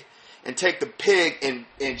pig, and take the pig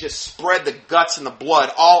and just spread the guts and the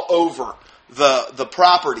blood all over the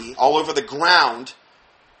property, all over the ground,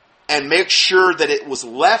 and make sure that it was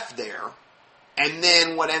left there. And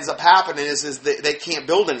then what ends up happening is they can't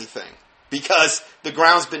build anything because the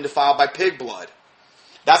ground's been defiled by pig blood.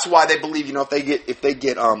 That's why they believe, if they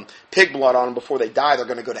get pig blood on them before they die, they're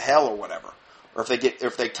going to go to hell or whatever. or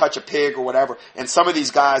if they touch a pig or whatever. And some of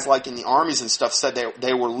these guys, like in the armies and stuff, said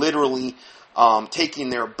they were literally taking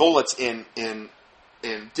their bullets and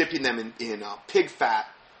dipping them in pig fat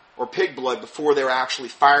or pig blood before they were actually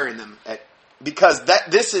firing them. Because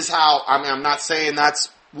this is how, I mean, I'm not saying that's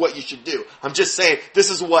what you should do. I'm just saying this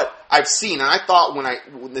is what I've seen. And I thought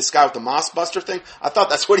when this guy with the Moss Buster thing, I thought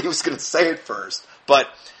that's what he was going to say at first. But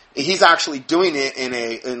he's actually doing it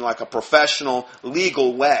in like a professional,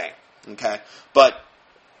 legal way. Okay? But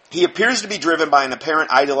he appears to be driven by an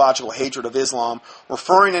apparent ideological hatred of Islam,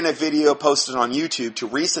 referring in a video posted on YouTube to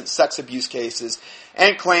recent sex abuse cases,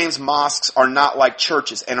 and claims mosques are not like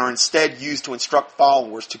churches and are instead used to instruct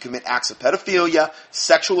followers to commit acts of pedophilia,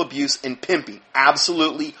 sexual abuse, and pimping.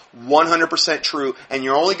 Absolutely 100% true, and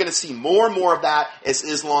you're only going to see more and more of that as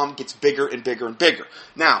Islam gets bigger and bigger and bigger.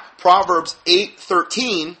 Now, Proverbs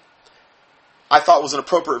 8:13, I thought was an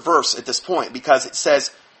appropriate verse at this point, because it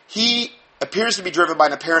says, he appears to be driven by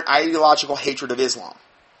an apparent ideological hatred of Islam.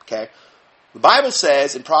 Okay? The Bible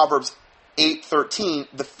says in Proverbs 8:13,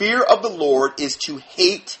 the fear of the Lord is to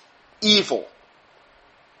hate evil.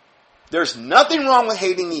 There's nothing wrong with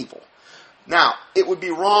hating evil. Now, it would be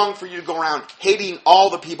wrong for you to go around hating all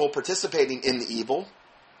the people participating in the evil.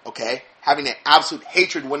 Okay? Having an absolute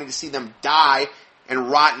hatred, wanting to see them die and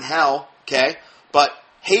rot in hell. Okay? But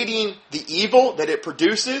hating the evil that it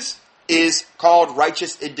produces is called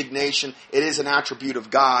righteous indignation. It is an attribute of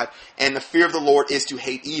God. And the fear of the Lord is to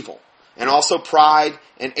hate evil. And also pride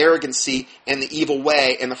and arrogancy and the evil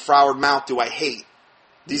way and the froward mouth do I hate.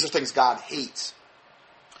 These are things God hates.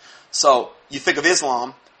 So, you think of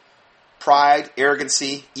Islam, pride,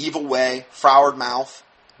 arrogancy, evil way, froward mouth.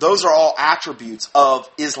 Those are all attributes of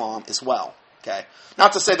Islam as well. Okay?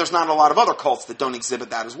 Not to say there's not a lot of other cults that don't exhibit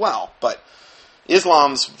that as well. But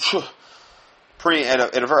Islam's pretty at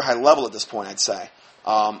a very high level at this point, I'd say.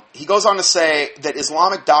 He goes on to say that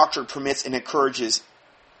Islamic doctrine permits and encourages,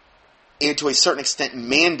 and to a certain extent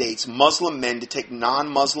mandates, Muslim men to take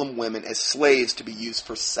non-Muslim women as slaves to be used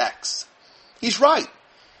for sex. He's right.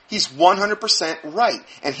 He's 100% right.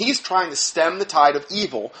 And he's trying to stem the tide of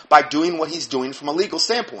evil by doing what he's doing from a legal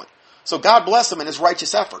standpoint. So God bless him in his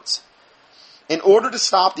righteous efforts. In order to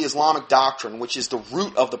stop the Islamic doctrine, which is the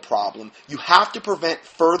root of the problem, you have to prevent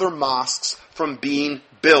further mosques from being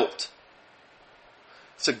built.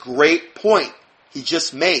 It's a great point he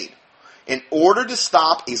just made. In order to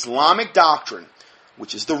stop Islamic doctrine,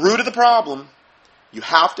 which is the root of the problem, you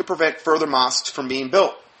have to prevent further mosques from being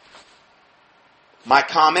built. My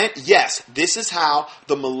comment, yes, this is how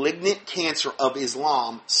the malignant cancer of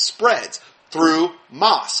Islam spreads, through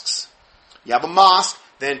mosques. You have a mosque,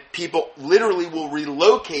 then people literally will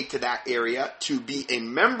relocate to that area to be a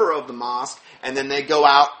member of the mosque, and then they go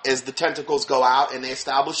out as the tentacles go out and they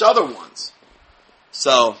establish other ones.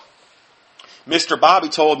 So, Mr. Bobby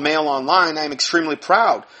told Mail Online, I am extremely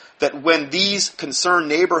proud that when these concerned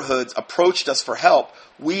neighborhoods approached us for help,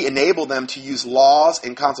 we enabled them to use laws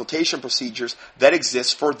and consultation procedures that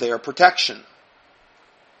exist for their protection.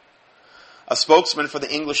 A spokesman for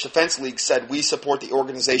the English Defense League said, we support the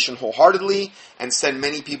organization wholeheartedly and send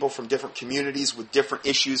many people from different communities with different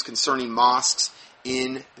issues concerning mosques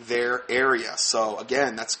in their area. So,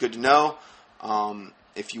 again, that's good to know.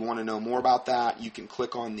 If you want to know more about that, you can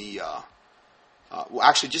click on the... well,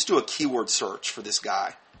 actually, just do a keyword search for this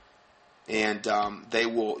guy. And they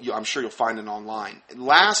will... I'm sure you'll find it online.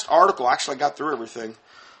 Last article, actually I got through everything,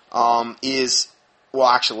 is... Well,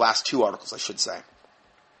 actually, last two articles, I should say.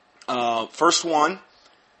 First one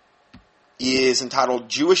is entitled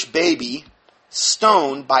Jewish Baby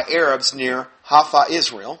Stoned by Arabs Near Haifa,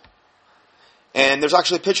 Israel. And there's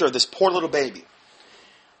actually a picture of this poor little baby.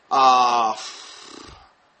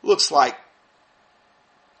 Looks like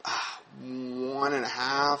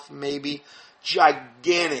 1.5, maybe.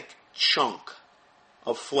 Gigantic chunk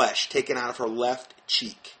of flesh taken out of her left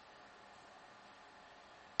cheek.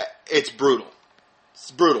 It's brutal. It's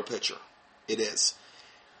a brutal picture. It is.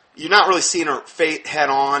 You're not really seeing her face head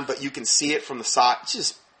on, but you can see it from the side. It's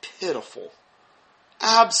just pitiful.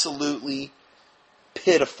 Absolutely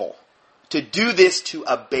pitiful. To do this to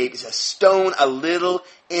a baby, to stone a little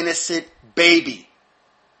innocent baby.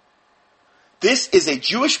 This is a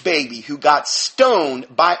Jewish baby who got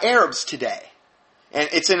stoned by Arabs today. And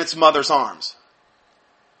it's in its mother's arms.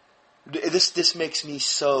 This makes me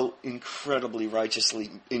so incredibly righteously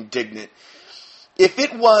indignant. If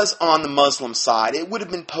it was on the Muslim side, it would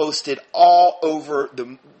have been posted all over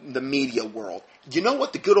the media world. You know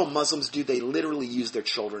what the good old Muslims do? They literally use their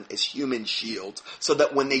children as human shields so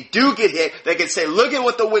that when they do get hit, they can say, look at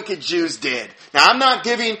what the wicked Jews did. Now, I'm not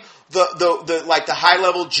giving the high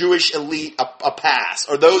level Jewish elite a pass,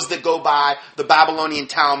 or those that go by the Babylonian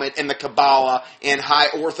Talmud and the Kabbalah and high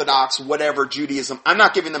Orthodox whatever Judaism. I'm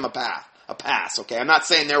not giving them a pass. Okay, I'm not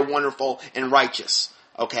saying they're wonderful and righteous.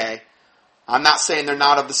 Okay, I'm not saying they're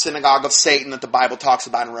not of the synagogue of Satan that the Bible talks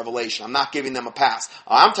about in Revelation. I'm not giving them a pass.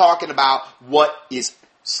 I'm talking about what is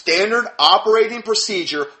standard operating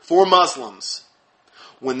procedure for Muslims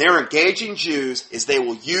when they're engaging Jews is they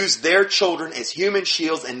will use their children as human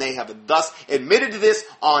shields, and they have thus admitted to this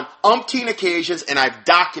on umpteen occasions, and I've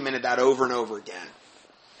documented that over and over again.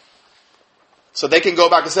 So they can go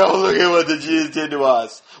back and say, oh, look at what the Jews did to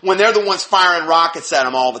us. When they're the ones firing rockets at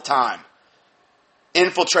them all the time.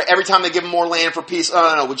 Infiltrate. Every time they give them more land for peace,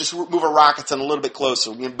 no, we'll just move our rockets in a little bit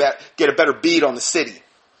closer. We can get a better bead on the city.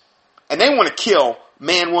 And they want to kill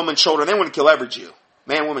man, woman, children. They want to kill every Jew.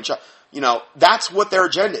 Man, woman, child. That's what their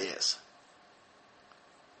agenda is.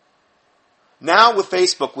 Now with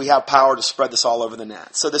Facebook, we have power to spread this all over the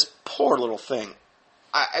net. So this poor little thing,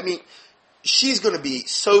 I mean, she's going to be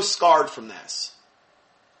so scarred from this.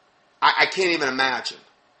 I can't even imagine.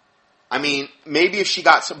 I mean, maybe if she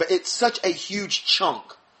got some, but it's such a huge chunk.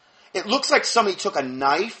 It looks like somebody took a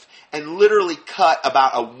knife and literally cut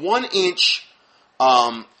about a 1 inch,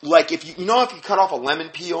 like if you cut off a lemon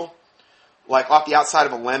peel, like off the outside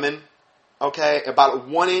of a lemon, okay, about a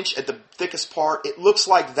 1 inch at the thickest part. It looks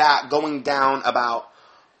like that going down about,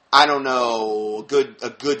 I don't know, a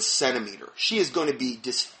good centimeter. She is going to be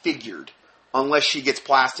disfigured unless she gets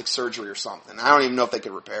plastic surgery or something. I don't even know if they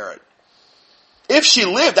could repair it. If she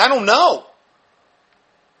lived, I don't know.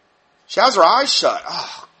 She has her eyes shut.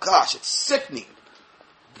 Oh, gosh, it's sickening.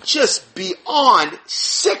 Just beyond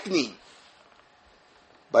sickening.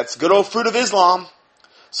 But it's good old fruit of Islam.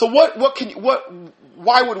 So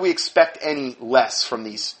why would we expect any less from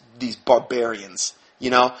these barbarians?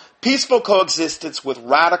 Peaceful coexistence with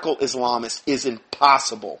radical Islamists is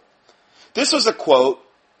impossible. This was a quote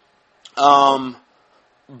from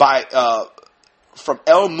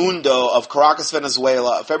El Mundo of Caracas,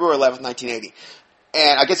 Venezuela, February 11th, 1980.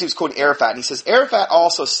 And I guess he was quoting Arafat. And he says, Arafat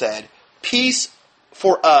also said, peace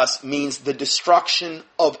for us means the destruction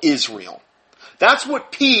of Israel. That's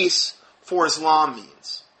what peace for Islam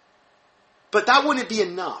means. But that wouldn't be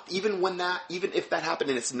enough, even if that happened,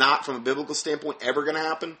 and it's not from a biblical standpoint ever going to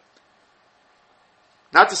happen.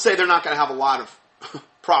 Not to say they're not going to have a lot of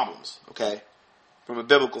problems, okay, from a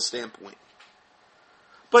biblical standpoint.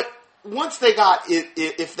 But once they got it,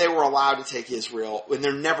 if they were allowed to take Israel, and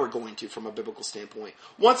they're never going to from a biblical standpoint,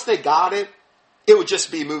 once they got it, it would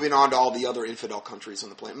just be moving on to all the other infidel countries on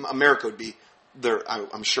the planet. America would be,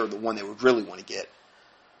 I'm sure, the one they would really want to get.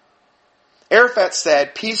 Arafat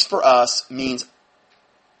said, peace for us means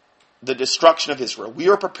the destruction of Israel. We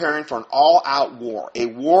are preparing for an all-out war, a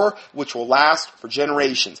war which will last for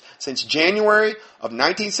generations. Since January of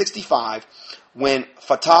 1965, when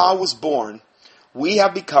Fatah was born, we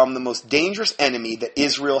have become the most dangerous enemy that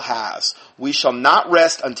Israel has. We shall not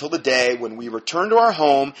rest until the day when we return to our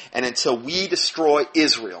home and until we destroy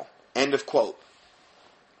Israel. End of quote.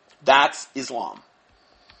 That's Islam.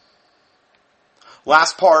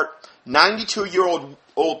 Last part,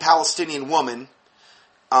 92-year-old Palestinian woman.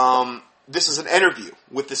 This is an interview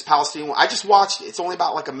with this Palestinian woman. I just watched it. It's only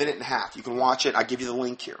about like a minute and a half. You can watch it. I'll give you the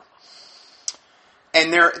link here.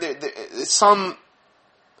 And there's some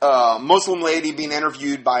Muslim lady being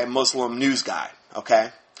interviewed by a Muslim news guy.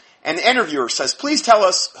 Okay, and the interviewer says, "Please tell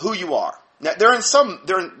us who you are." Now they're in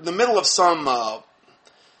the middle of some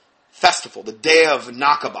festival, the day of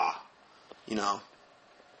Nakba.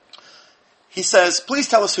 He says, "Please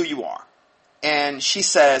tell us who you are." And she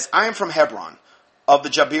says, "I am from Hebron, of the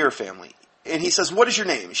Jabir family." And he says, "What is your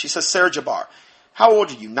name?" She says, "Sarah Jabbar." "How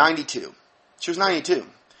old are you?" 92. She was 92.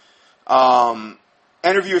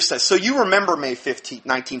 Interviewer says, "So you remember May 15th,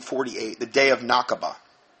 1948, the day of Nakba?"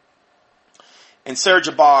 And Sarah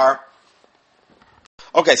Jabbar,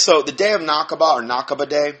 okay, so the day of Nakba, or Nakba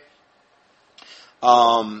Day,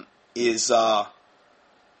 is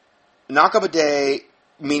Nakba Day,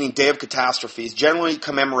 meaning Day of Catastrophe, is generally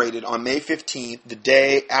commemorated on May 15th, the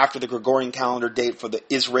day after the Gregorian calendar date for the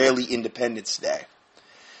Israeli Independence Day.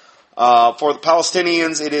 For the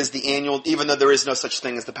Palestinians, it is the annual, even though there is no such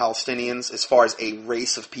thing as the Palestinians as far as a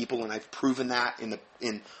race of people, and I've proven that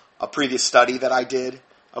in a previous study that I did,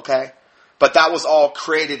 okay? But that was all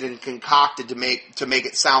created and concocted to make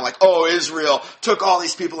it sound like, oh, Israel took all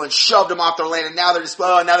these people and shoved them off their land, and now they're just,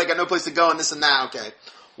 now they got no place to go, and this and that, okay,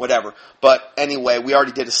 whatever. But anyway, we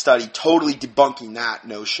already did a study totally debunking that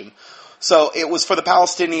notion. So it was for the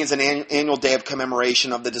Palestinians an annual day of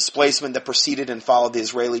commemoration of the displacement that preceded and followed the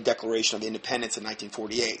Israeli Declaration of Independence in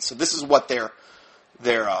 1948. So this is what their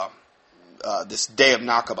this day of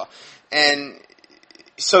Nakba. And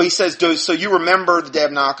so he says, so you remember the day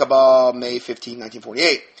of Nakba, May 15,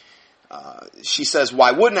 1948. She says,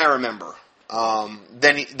 why wouldn't I remember?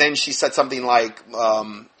 Then she said something like,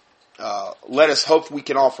 let us hope we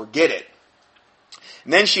can all forget it.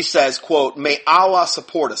 And then she says, quote, may Allah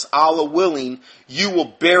support us. Allah willing, you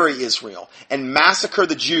will bury Israel and massacre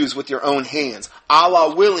the Jews with your own hands.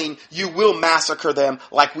 Allah willing, you will massacre them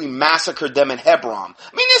like we massacred them in Hebron.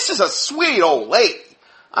 I mean, this is a sweet old lady.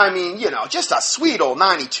 I mean, just a sweet old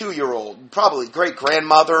 92-year-old, probably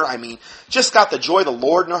great-grandmother. I mean, just got the joy of the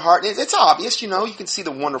Lord in her heart. It's obvious, you can see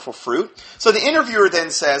the wonderful fruit. So the interviewer then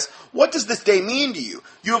says, what does this day mean to you?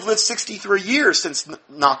 You have lived 63 years since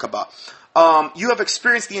Nakba. You have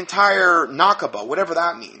experienced the entire Nakba, whatever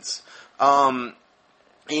that means.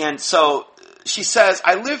 And so she says,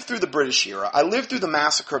 I lived through the British era. I lived through the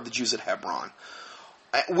massacre of the Jews at Hebron.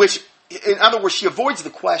 Which, in other words, she avoids the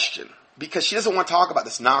question because she doesn't want to talk about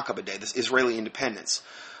this Nakba day, this Israeli independence.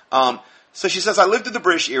 So she says, I lived through the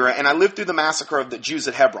British era and I lived through the massacre of the Jews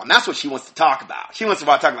at Hebron. That's what she wants to talk about. She wants to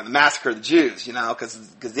talk about the massacre of the Jews, because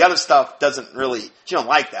the other stuff she don't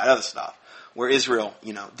like that other stuff where Israel,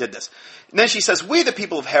 did this. And then she says, we, the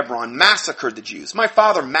people of Hebron, massacred the Jews. My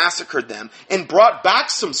father massacred them and brought back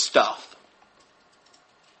some stuff.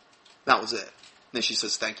 That was it. And then she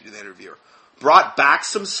says, thank you to the interviewer. Brought back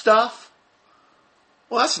some stuff?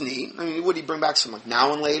 Well, that's neat. I mean, would he bring back some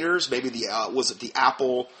now and laters? Maybe the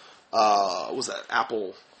Apple,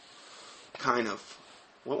 Apple kind of,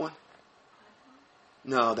 what one?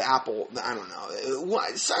 No, the Apple, I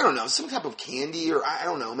don't know, some type of candy or I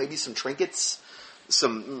don't know, maybe some trinkets,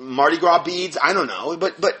 some Mardi Gras beads, I don't know,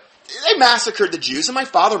 but they massacred the Jews and my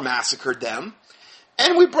father massacred them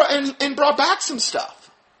and we brought back some stuff.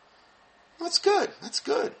 That's good.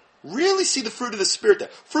 Really see the fruit of the Spirit there.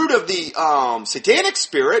 Fruit of the satanic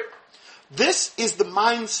spirit. This is the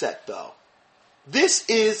mindset though. This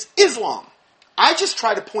is Islam. I just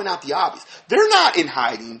try to point out the obvious. They're not in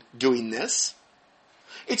hiding doing this.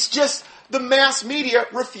 It's just the mass media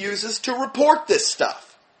refuses to report this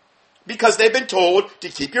stuff. Because they've been told to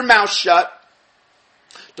keep your mouth shut.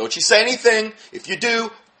 Don't you say anything. If you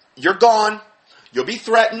do, you're gone. You'll be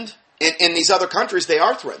threatened. In these other countries, they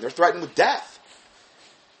are threatened. They're threatened with death.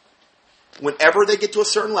 Whenever they get to a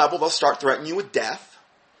certain level, they'll start threatening you with death.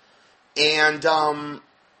 And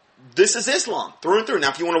this is Islam, through and through. Now,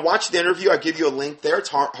 if you want to watch the interview, I give you a link there. It's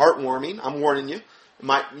heartwarming. I'm warning you.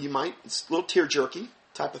 It's a little tear-jerking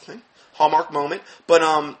type of thing. Hallmark moment. But,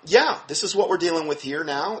 this is what we're dealing with here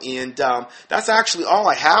now. And that's actually all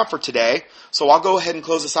I have for today. So I'll go ahead and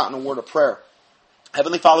close this out in a word of prayer.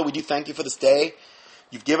 Heavenly Father, we do thank you for this day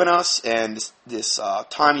you've given us and this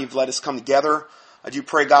time you've let us come together. I do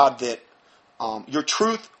pray, God, that your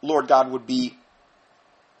truth, Lord God, would be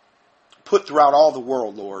put throughout all the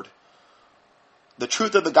world, Lord. The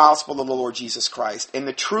truth of the gospel of the Lord Jesus Christ and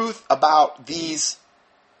the truth about these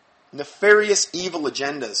nefarious evil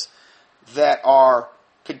agendas that are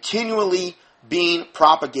continually being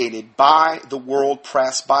propagated by the world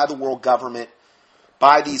press, by the world government,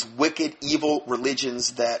 by these wicked, evil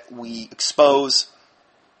religions that we expose.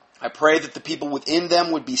 I pray that the people within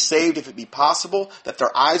them would be saved if it be possible, that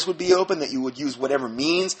their eyes would be open, that you would use whatever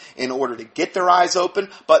means in order to get their eyes open,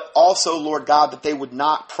 but also, Lord God, that they would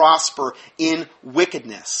not prosper in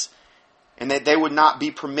wickedness and that they would not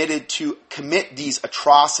be permitted to commit these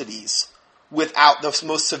atrocities without the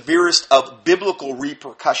most severest of biblical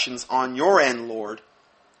repercussions on your end, Lord.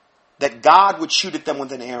 That God would shoot at them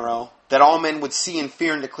with an arrow, that all men would see and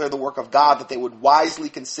fear and declare the work of God, that they would wisely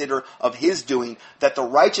consider of His doing, that the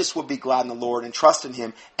righteous would be glad in the Lord and trust in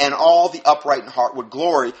Him, and all the upright in heart would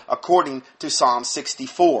glory, according to Psalm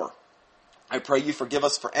 64. I pray you forgive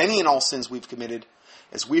us for any and all sins we've committed,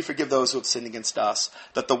 as we forgive those who have sinned against us,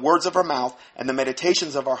 that the words of our mouth and the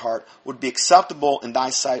meditations of our heart would be acceptable in thy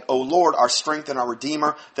sight, O Lord, our strength and our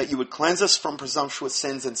Redeemer, that you would cleanse us from presumptuous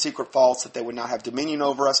sins and secret faults, that they would not have dominion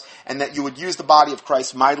over us, and that you would use the body of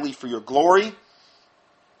Christ mightily for your glory,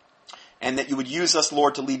 and that you would use us,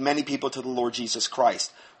 Lord, to lead many people to the Lord Jesus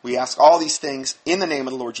Christ. We ask all these things in the name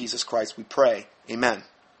of the Lord Jesus Christ, we pray. Amen.